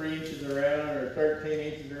 3 inches around or 13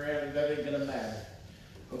 inches around. That ain't going to matter.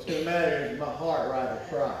 What's going to matter is my heart right with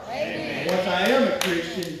Christ. Amen. Once I am a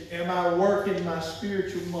Christian, am I working my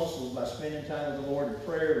spiritual muscles by spending time with the Lord in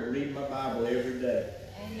prayer and reading my Bible every day?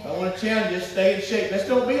 Amen. I want to challenge you to stay in shape. Let's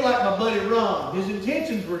don't be like my buddy Ron. His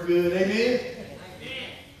intentions were good. Amen?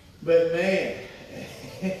 But man,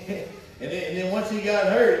 and then once he got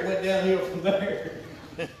hurt, it went downhill from there.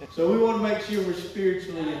 So we want to make sure we're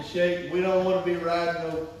spiritually in shape. We don't want to be riding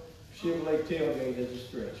no Chevrolet tailgate as a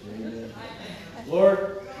stretcher. Amen.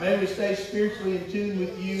 Lord, may we stay spiritually in tune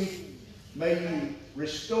with you. May you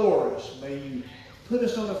restore us. May you put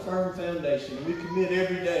us on a firm foundation. And we commit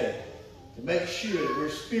every day to make sure that we're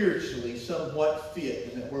spiritually somewhat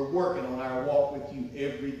fit and that we're working on our walk with you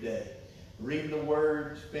every day. Reading the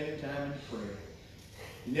Word, spending time in prayer.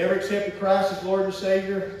 You never accepted Christ as Lord and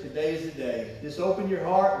Savior? Today is the day. Just open your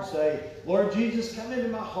heart and say, "Lord Jesus, come into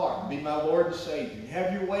my heart and be my Lord and Savior.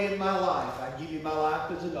 Have your way in my life. I give you my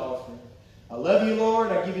life as an offering. I love you,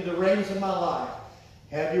 Lord. I give you the reins of my life.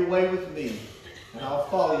 Have your way with me, and I'll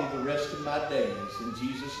follow you the rest of my days." In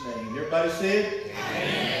Jesus' name. Everybody said?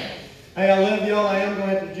 Amen. Hey, I love y'all. I am going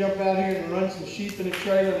to have to jump out here and run some sheep in a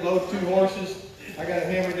trailer and load 2 horses. I got to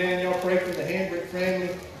hammer down. Y'all pray for the Hambrick family.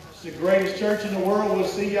 It's the greatest church in the world. We'll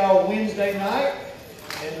see y'all Wednesday night.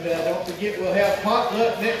 And don't forget, we'll have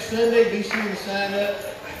potluck next Sunday. Be sure to sign up.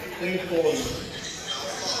 Things for you.